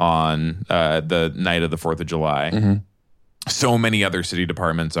on the night of the 4th of July. Mm-hmm. So many other city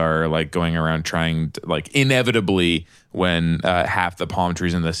departments are like going around trying to, like, inevitably when half the palm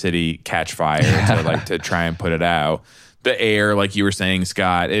trees in the city catch fire to try and put it out. The air, like you were saying,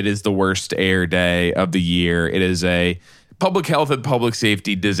 Scott, it is the worst air day of the year. It is a public health and public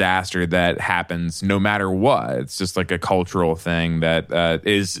safety disaster that happens no matter what. It's just like a cultural thing that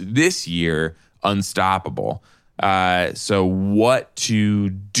is this year unstoppable. So what to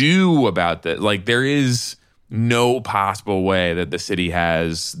do about that? Like, there is no possible way that the city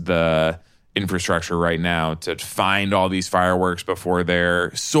has the infrastructure right now to find all these fireworks before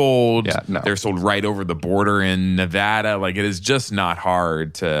they're sold. Yeah, no. They're sold right over the border in Nevada. Like, it is just not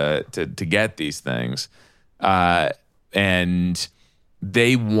hard to get these things. And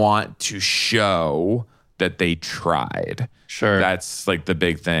they want to show that they tried. Sure. That's like the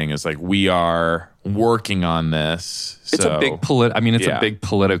big thing is like, we are working on this. It's a big a big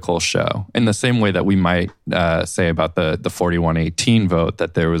political show in the same way that we might say about the 4118 vote,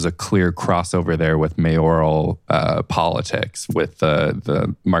 that there was a clear crossover there with mayoral politics, with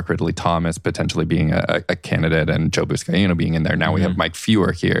the Mark Ridley Thomas potentially being a candidate and Joe Buscaino being in there. Now we have Mike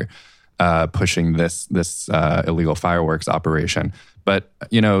Fewer here pushing this illegal fireworks operation. But,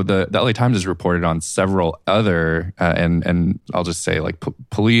 the LA Times has reported on several other, and I'll just say like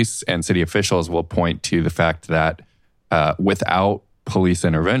police and city officials will point to the fact that without police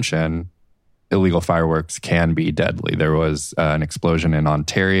intervention, illegal fireworks can be deadly. There was an explosion in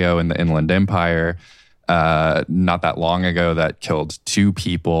Ontario in the Inland Empire not that long ago that killed 2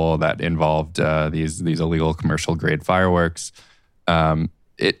 people that involved these illegal commercial grade fireworks.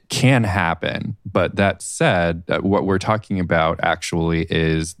 It can happen, but that said, what we're talking about actually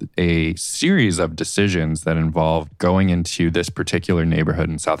is a series of decisions that involve going into this particular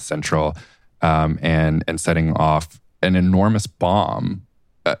neighborhood in South Central and setting off an enormous bomb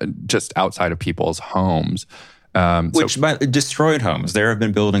just outside of people's homes. Destroyed homes. There have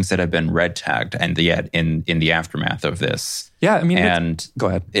been buildings that have been red tagged, and yet in the aftermath of this. Yeah, I mean, go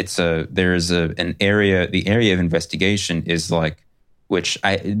ahead. The area of investigation is like, which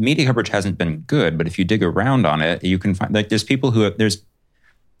media coverage hasn't been good, but if you dig around on it, you can find, like, there's people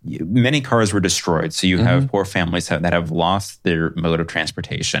many cars were destroyed. So you have poor families that have lost their mode of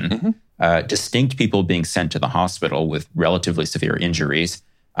transportation, distinct people being sent to the hospital with relatively severe injuries.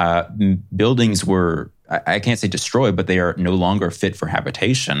 Buildings were, I can't say destroyed, but they are no longer fit for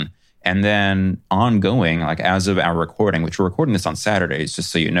habitation. And then ongoing, like as of our recording, which we're recording this on Saturdays,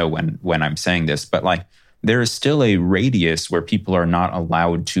 just so you know when I'm saying this, but like, there is still a radius where people are not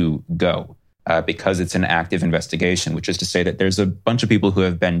allowed to go because it's an active investigation, which is to say that there's a bunch of people who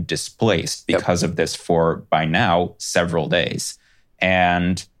have been displaced because of this for, by now, several days.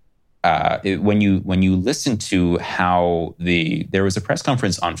 And when you listen to how there was a press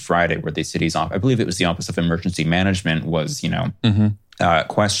conference on Friday where the city's I believe it was the Office of Emergency Management was,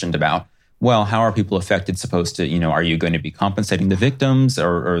 questioned about, well, how are people affected supposed to, are you going to be compensating the victims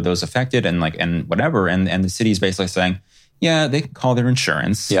or those affected and whatever? And the city's basically saying, yeah, they can call their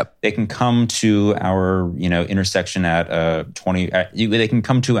insurance. Yep. They can come to our, intersection at 20. They can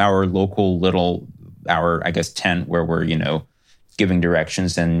come to our local tent where we're, giving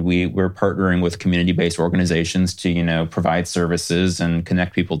directions, and we're partnering with community-based organizations to, provide services and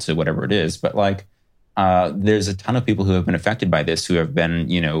connect people to whatever it is. But there's a ton of people who have been affected by this, who have been,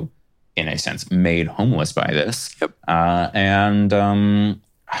 in a sense, made homeless by this. Yep.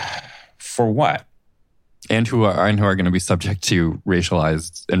 For what? And who are going to be subject to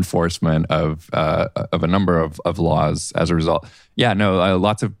racialized enforcement of a number of laws as a result. Yeah, no,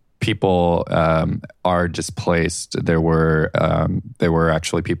 lots of people are displaced. There were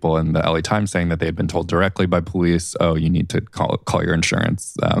actually people in the LA Times saying that they had been told directly by police, "Oh, you need to call your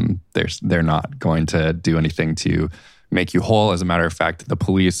insurance. They're not going to do anything to make you whole." As a matter of fact, the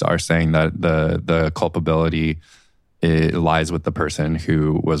police are saying that the culpability lies with the person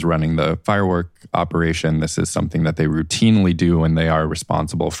who was running the firework operation. This is something that they routinely do when they are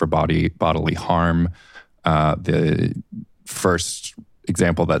responsible for bodily harm. The first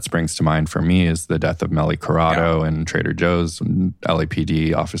example that springs to mind for me is the death of Melly Corrado and Trader Joe's.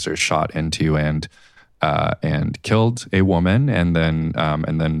 LAPD officers shot into and killed a woman, and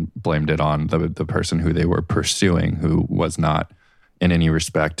then blamed it on the person who they were pursuing, who was not in any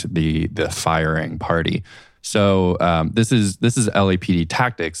respect the firing party. So this is LAPD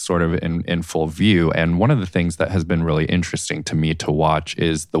tactics sort of in full view. And one of the things that has been really interesting to me to watch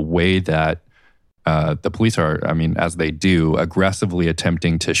is the way that the police are, as they do, aggressively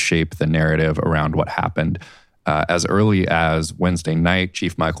attempting to shape the narrative around what happened. As early as Wednesday night,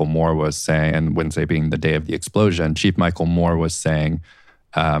 Chief Michael Moore was saying, and Wednesday being the day of the explosion, Chief Michael Moore was saying,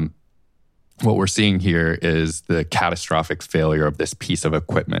 what we're seeing here is the catastrophic failure of this piece of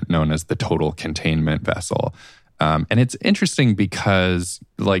equipment known as the total containment vessel. And it's interesting because,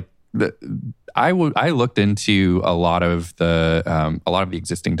 I looked into a lot of the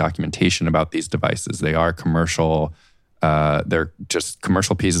existing documentation about these devices. They are commercial. They're just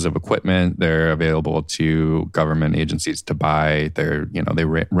commercial pieces of equipment. They're available to government agencies to buy. They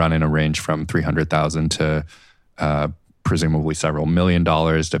run in a range from $300,000 to presumably several $1 million,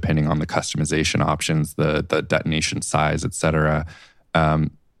 depending on the customization options, the detonation size, et cetera.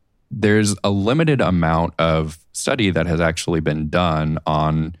 there's a limited amount of study that has actually been done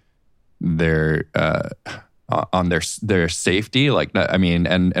on their safety. Like, I mean,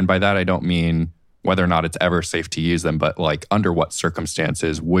 and by that I don't mean whether or not it's ever safe to use them, but like under what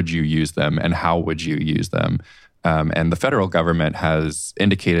circumstances would you use them and how would you use them? And the federal government has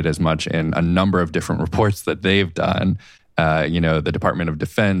indicated as much in a number of different reports that they've done. The Department of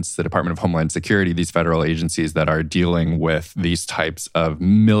Defense, the Department of Homeland Security, these federal agencies that are dealing with these types of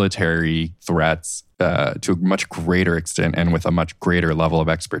military threats to a much greater extent and with a much greater level of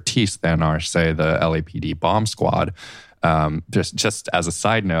expertise than are, say, the LAPD bomb squad. Just as a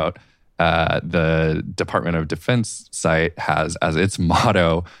side note, the Department of Defense site has as its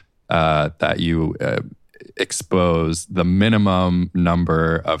motto that you expose the minimum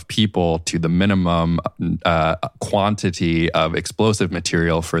number of people to the minimum quantity of explosive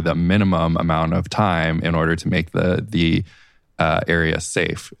material for the minimum amount of time in order to make the area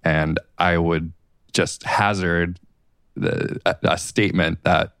safe. And I would just hazard a statement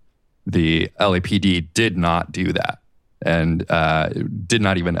that the LAPD did not do that and did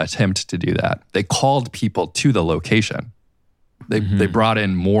not even attempt to do that. They called people to the location. They brought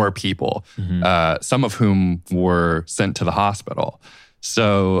in more people, some of whom were sent to the hospital.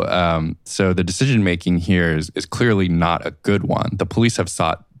 So the decision making here is clearly not a good one. The police have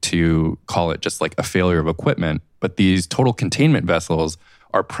sought to call it just like a failure of equipment, but these total containment vessels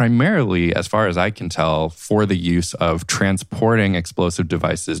are primarily, as far as I can tell, for the use of transporting explosive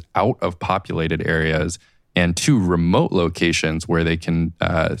devices out of populated areas and to remote locations where they can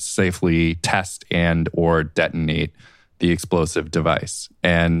safely test and or detonate the explosive device.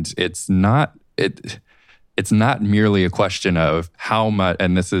 And it's not merely a question of how much,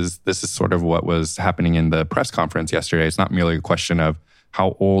 and this is sort of what was happening in the press conference yesterday. It's not merely a question of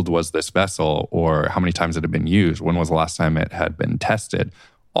how old was this vessel or how many times it had been used, when was the last time it had been tested.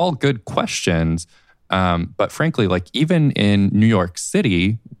 All good questions. But frankly, like even in New York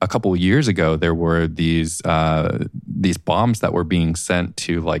City, a couple of years ago, there were these bombs that were being sent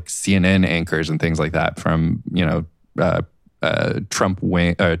to like CNN anchors and things like that from, Trump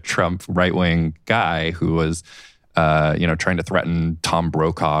right-wing guy who was, trying to threaten Tom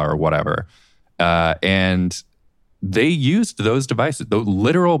Brokaw or whatever. And they used those devices, the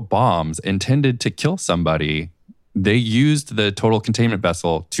literal bombs intended to kill somebody. They used the total containment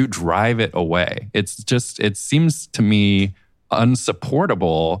vessel to drive it away. It seems to me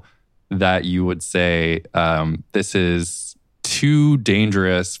unsupportable that you would say this is too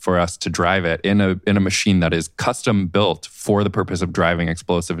dangerous for us to drive it in a machine that is custom built for the purpose of driving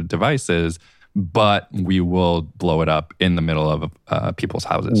explosive devices, but we will blow it up in the middle of people's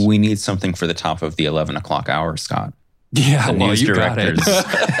houses. We need something for the top of the 11 o'clock hour, Scott. Yeah, the news directors.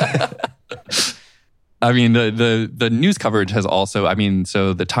 I mean, the news coverage has also,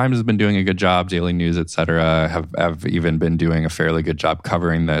 so the Times has been doing a good job, Daily News, et cetera, have even been doing a fairly good job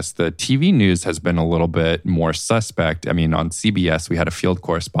covering this. The TV news has been a little bit more suspect. I mean, on CBS, we had a field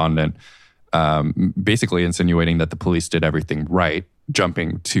correspondent basically insinuating that the police did everything right,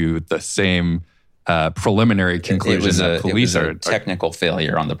 jumping to the same preliminary conclusion that police are technical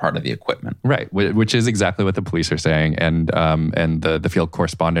failure on the part of the equipment, right? Which is exactly what the police are saying, and the field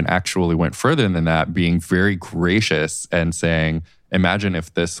correspondent actually went further than that, being very gracious and saying, "Imagine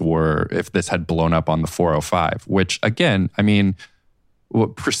if this had blown up on the 405." Which again, I mean,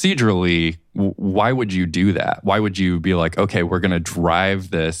 procedurally, why would you do that? Why would you be like, okay, we're going to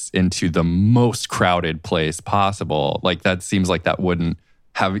drive this into the most crowded place possible? Like that seems like that wouldn't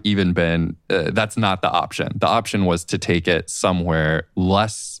have even been, that's not the option. The option was to take it somewhere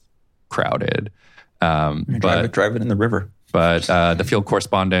less crowded. Drive it in the river. But the field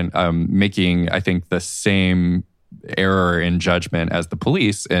correspondent making, I think, the same error in judgment as the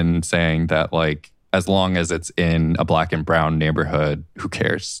police in saying that, like, as long as it's in a black and brown neighborhood, who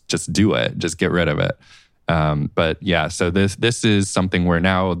cares? Just do it. Just get rid of it. But yeah, so this is something where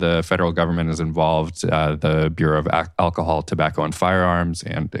now the federal government is involved. The Bureau of Alcohol, Tobacco, and Firearms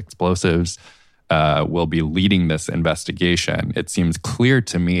and Explosives will be leading this investigation. It seems clear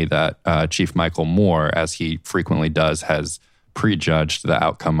to me that Chief Michael Moore, as he frequently does, has prejudged the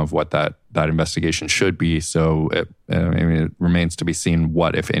outcome of what that investigation should be. So it remains to be seen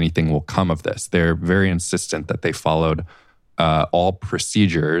what, if anything, will come of this. They're very insistent that they followed all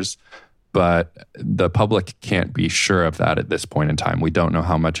procedures, but the public can't be sure of that at this point in time. We don't know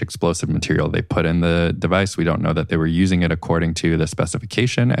how much explosive material they put in the device. We don't know that they were using it according to the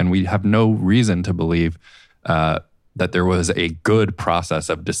specification, and we have no reason to believe that there was a good process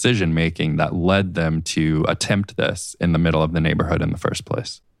of decision-making that led them to attempt this in the middle of the neighborhood in the first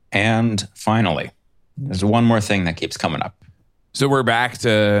place. And finally, there's one more thing that keeps coming up. So we're back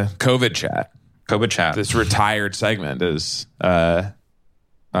to COVID chat. COVID chat. This retired segment is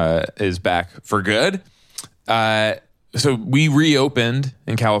back for good. So we reopened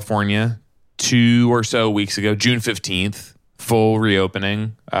in California 2 or so weeks ago, June 15th, full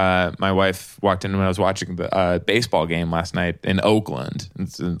reopening. My wife walked in when I was watching the baseball game last night in Oakland.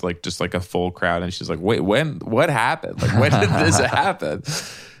 It's like just like a full crowd, and she's like, "Wait, what happened? Like, when did this happen?"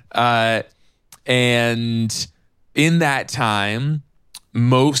 And in that time,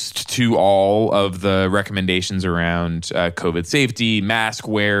 most to all of the recommendations around COVID safety, mask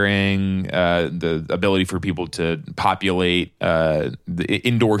wearing, the ability for people to populate the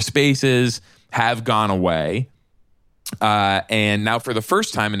indoor spaces have gone away. And now for the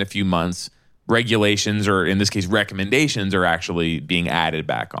first time in a few months, regulations, or in this case, recommendations, are actually being added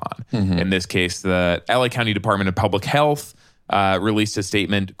back on. Mm-hmm. In this case, the LA County Department of Public Health released a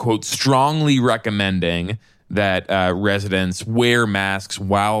statement, quote, strongly recommending that residents wear masks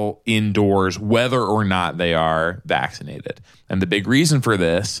while indoors, whether or not they are vaccinated. And the big reason for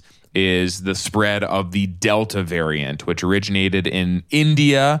this is the spread of the Delta variant, which originated in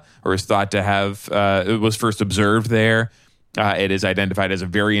India, or is thought to have, it was first observed there. It is identified as a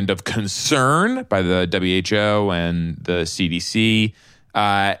variant of concern by the WHO and the CDC.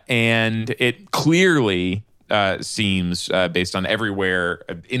 And it clearly seems, based on everywhere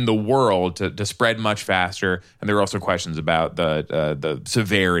in the world, to spread much faster. And there are also questions about the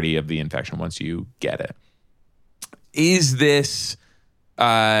severity of the infection once you get it. Is this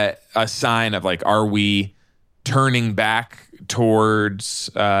a sign of, like, are we turning back towards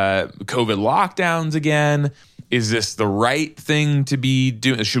COVID lockdowns again? Is this the right thing to be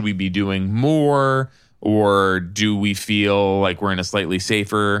doing? Should we be doing more? Or do we feel like we're in a slightly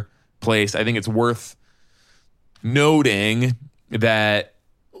safer place? I think it's worth noting that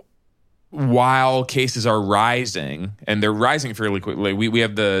while cases are rising, and they're rising fairly quickly, we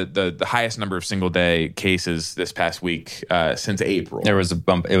have the highest number of single day cases this past week since April. There was a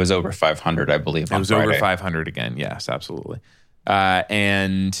bump. It was over 500, I believe. It was Friday. Over 500 again. Yes, absolutely.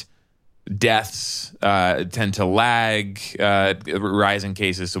 And deaths tend to lag rising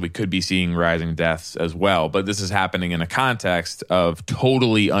cases, so we could be seeing rising deaths as well. But this is happening in a context of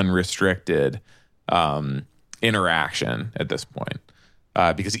totally unrestricted interaction at this point,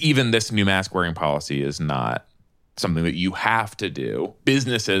 because even this new mask wearing policy is not something that you have to do.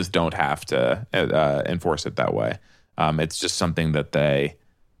 Businesses don't have to enforce it that way. It's just something that they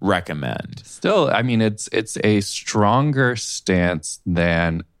recommend. Still, I mean, it's a stronger stance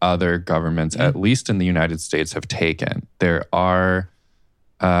than other governments, at least in the United States, have taken. There are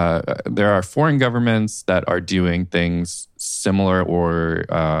foreign governments that are doing things similar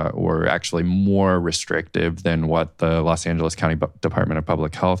or actually more restrictive than what the Los Angeles County Department of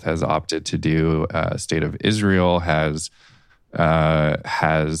Public Health has opted to do. State of Israel has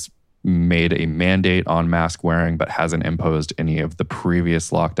made a mandate on mask wearing, but hasn't imposed any of the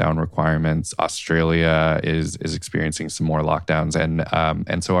previous lockdown requirements. Australia is experiencing some more lockdowns,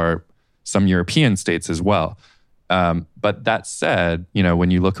 and so are some European states as well. But that said,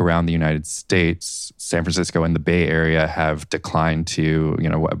 when you look around the United States, San Francisco and the Bay Area have declined to,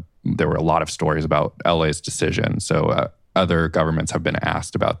 there were a lot of stories about LA's decision. So other governments have been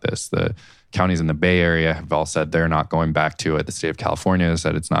asked about this. The counties in the Bay Area have all said they're not going back to it. The state of California has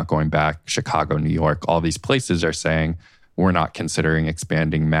said it's not going back. Chicago, New York, all these places are saying we're not considering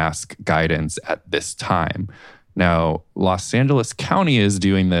expanding mask guidance at this time. Now, Los Angeles County is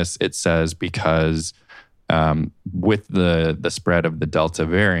doing this, it says, because with the spread of the Delta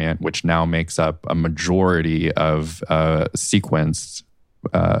variant, which now makes up a majority of sequenced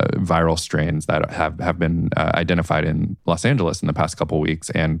viral strains that have been identified in Los Angeles in the past couple of weeks.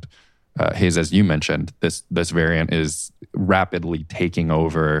 And Hayes, as you mentioned, this variant is rapidly taking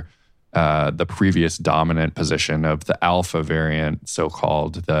over the previous dominant position of the Alpha variant,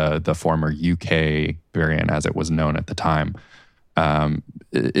 so-called the former UK variant, as it was known at the time.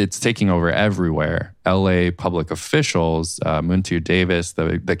 It's taking over everywhere. LA public officials, Muntu Davis,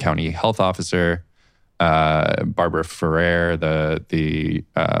 the county health officer, Barbara Ferrer, the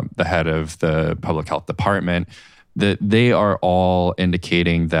head of the public health department, that they are all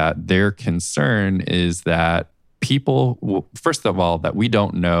indicating that their concern is that people, first of all, that we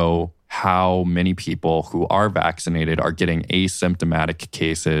don't know how many people who are vaccinated are getting asymptomatic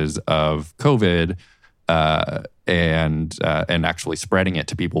cases of COVID and actually spreading it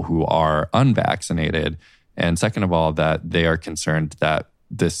to people who are unvaccinated. And second of all, that they are concerned that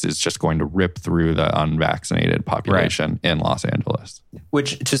this is just going to rip through the unvaccinated population in Los Angeles.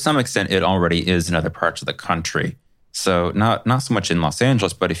 Which, to some extent, it already is in other parts of the country. So not so much in Los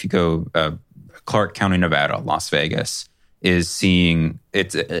Angeles, but if you go Clark County, Nevada, Las Vegas, is seeing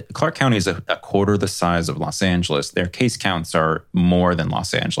Clark County is a quarter the size of Los Angeles. Their case counts are more than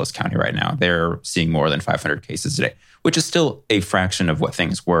Los Angeles County right now. They're seeing more than 500 cases a day, which is still a fraction of what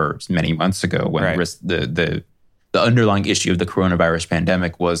things were many months ago when the underlying issue of the coronavirus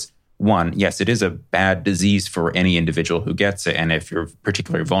pandemic was, one, yes, it is a bad disease for any individual who gets it. And if you're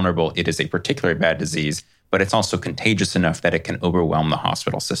particularly vulnerable, it is a particularly bad disease, but it's also contagious enough that it can overwhelm the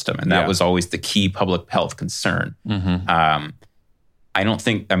hospital system. And that was always the key public health concern. I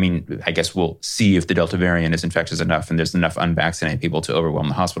guess we'll see if the Delta variant is infectious enough and there's enough unvaccinated people to overwhelm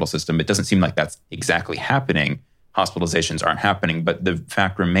the hospital system. It doesn't seem like that's exactly happening. Hospitalizations aren't happening, but the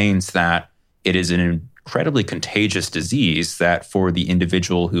fact remains that it is an incredibly contagious disease that for the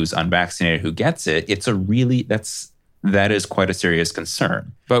individual who's unvaccinated who gets it, that is quite a serious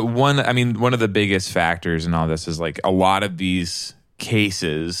concern. But one of the biggest factors in all this is like a lot of these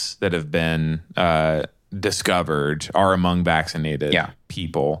cases that have been discovered are among vaccinated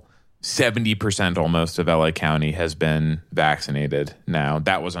people. 70% almost of LA County has been vaccinated now.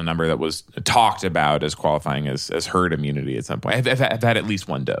 That was a number that was talked about as qualifying as herd immunity at some point. I've had at least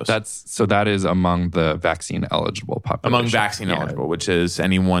one dose. That is among the vaccine eligible population. Among vaccine eligible, which is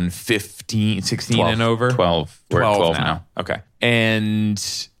anyone 16 and over? 12. We're at 12 now. Okay. And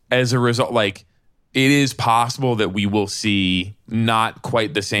as a result, like, it is possible that we will see not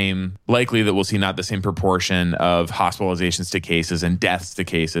the same proportion of hospitalizations to cases and deaths to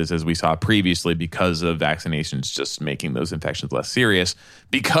cases as we saw previously because of vaccinations just making those infections less serious,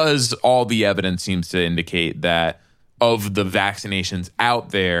 because all the evidence seems to indicate that of the vaccinations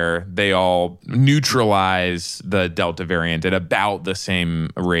out there, they all neutralize the Delta variant at about the same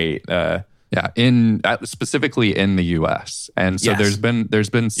rate. Specifically in the U.S. And so there's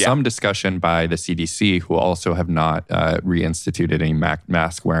been some discussion by the CDC, who also have not reinstituted any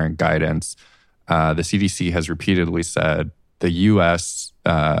mask wearing guidance. The CDC has repeatedly said the U.S.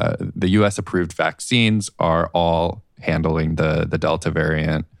 approved vaccines are all handling the Delta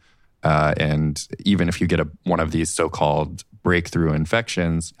variant, and even if you get one of these so-called breakthrough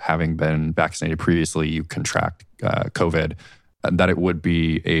infections, having been vaccinated previously, you contract COVID. That it would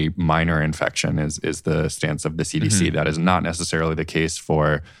be a minor infection is the stance of the CDC. That is not necessarily the case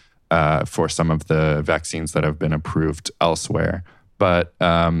for some of the vaccines that have been approved elsewhere. But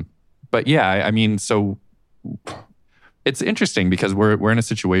so it's interesting because we're in a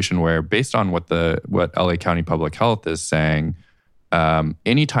situation where, based on what LA County Public Health is saying,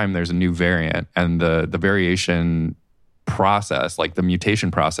 anytime there's a new variant and the variation process, like the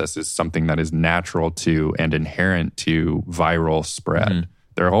mutation process, is something that is natural to and inherent to viral spread.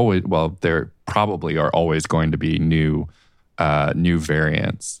 There probably are always going to be new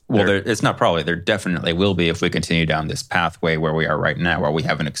variants. Well, it's not probably. There definitely will be if we continue down this pathway where we are right now, where we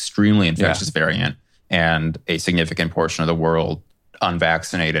have an extremely infectious variant and a significant portion of the world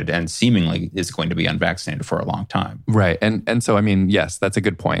unvaccinated and seemingly is going to be unvaccinated for a long time. Right. And so, yes, that's a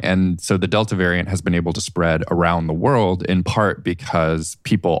good point. And so the Delta variant has been able to spread around the world in part because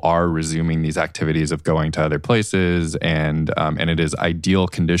people are resuming these activities of going to other places, and it is ideal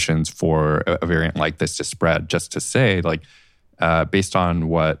conditions for a variant like this to spread. Just to say, based on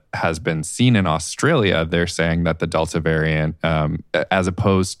what has been seen in Australia, they're saying that the Delta variant, as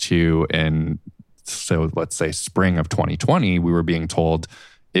opposed to let's say spring of 2020, we were being told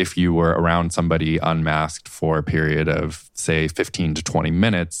if you were around somebody unmasked for a period of, say, 15 to 20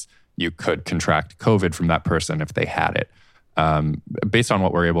 minutes, you could contract COVID from that person if they had it. Based on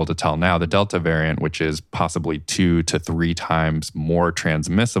what we're able to tell now, the Delta variant, which is possibly 2 to 3 times more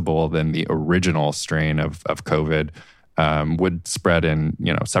transmissible than the original strain of COVID, would spread in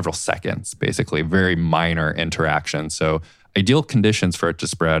several seconds, basically, very minor interaction. So ideal conditions for it to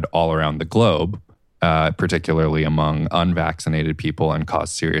spread all around the globe, particularly among unvaccinated people, and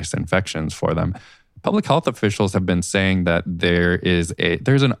cause serious infections for them. Public health officials have been saying that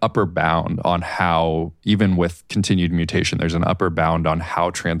there's an upper bound on how, even with continued mutation, there's an upper bound on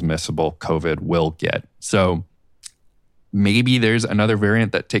how transmissible COVID will get. So maybe there's another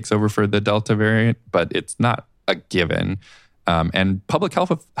variant that takes over for the Delta variant, but it's not a given. And public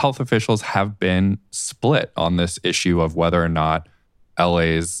health officials have been split on this issue of whether or not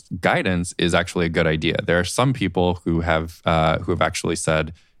LA's guidance is actually a good idea. There are some people who have actually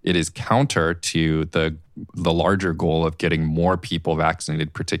said it is counter to the larger goal of getting more people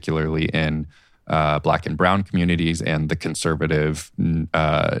vaccinated, particularly in Black and Brown communities and the conservative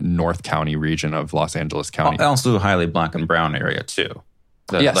North County region of Los Angeles County. Also, the highly Black and Brown area too.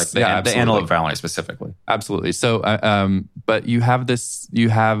 The Antelope Valley specifically. Absolutely. So, but you have this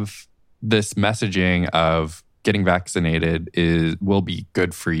messaging of getting vaccinated will be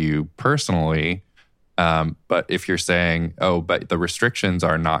good for you personally, But if you're saying, but the restrictions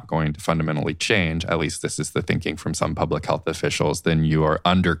are not going to fundamentally change, at least this is the thinking from some public health officials, then you are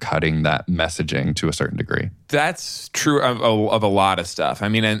undercutting that messaging to a certain degree. That's true of a lot of stuff. I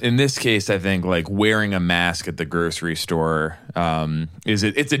mean, in this case, I think like wearing a mask at the grocery store it's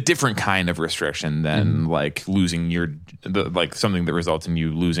a different kind of restriction than like losing like something that results in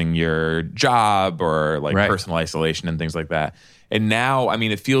you losing your job or like personal isolation and things like that. And now, I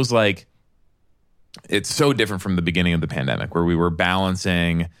mean, it feels like it's so different from the beginning of the pandemic, where we were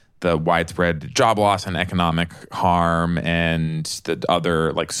balancing the widespread job loss and economic harm and the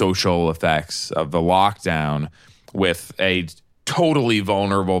other like social effects of the lockdown with a totally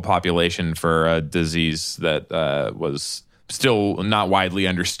vulnerable population for a disease that was still not widely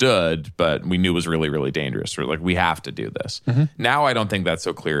understood, but we knew was really, really dangerous. We're like, we have to do this. Now I don't think that's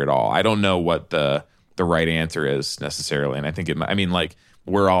so clear at all. I don't know what the right answer is necessarily. And I think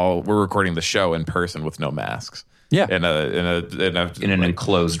we're recording the show in person with no masks. Yeah. In an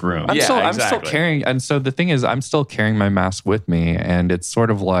enclosed room. I'm still carrying. And so the thing is, I'm still carrying my mask with me. And it's sort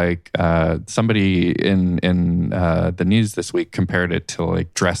of like somebody in the news this week compared it to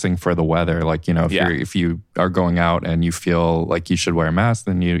like dressing for the weather. Like, if you are going out and you feel like you should wear a mask,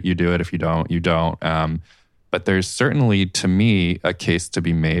 then you do it. If you don't, you don't. But there's certainly, to me, a case to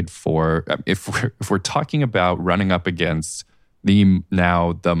be made for if we're talking about running up against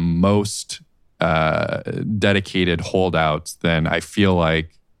the most dedicated holdouts, then I feel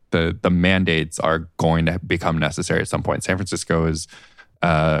like the mandates are going to become necessary at some point. San Francisco is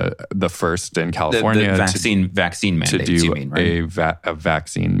the first in California the vaccine mandates, to do you mean, right? a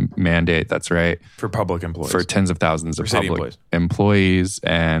vaccine mandate. That's right, for public employees, for tens of thousands of public employees,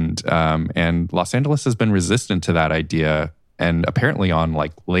 and Los Angeles has been resistant to that idea. And apparently on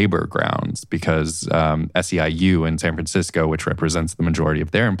like labor grounds, because SEIU in San Francisco, which represents the majority of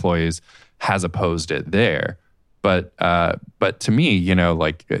their employees, has opposed it there. But to me,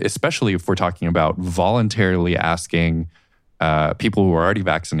 like especially if we're talking about voluntarily asking people who are already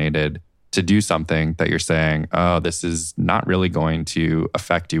vaccinated to do something that you're saying, oh, this is not really going to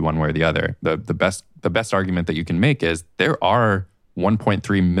affect you one way or the other. The best argument that you can make is there are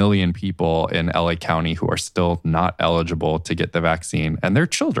 1.3 million people in LA County who are still not eligible to get the vaccine, and they're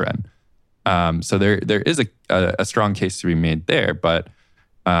children. So there is a strong case to be made there. But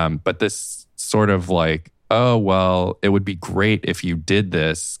this sort of like, oh, well, it would be great if you did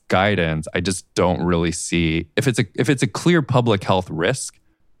this guidance. I just don't really see if it's a clear public health risk,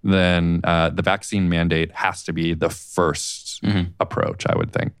 then the vaccine mandate has to be the first approach, I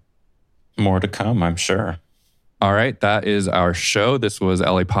would think. More to come, I'm sure. All right, that is our show. This was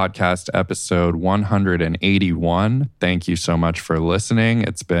LA Podcast episode 181. Thank you so much for listening.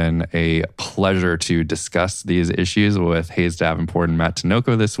 It's been a pleasure to discuss these issues with Hayes Davenport and Matt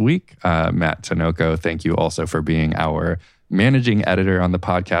Tinoco this week. Matt Tinoco, thank you also for being our managing editor on the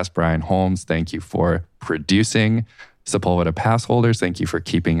podcast. Brian Holmes, thank you for producing. Sepulveda pass holders, thank you for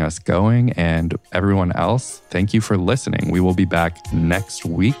keeping us going. And everyone else, thank you for listening. We will be back next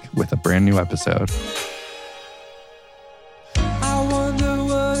week with a brand new episode.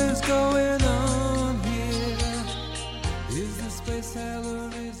 Is the space hell or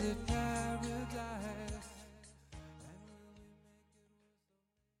is it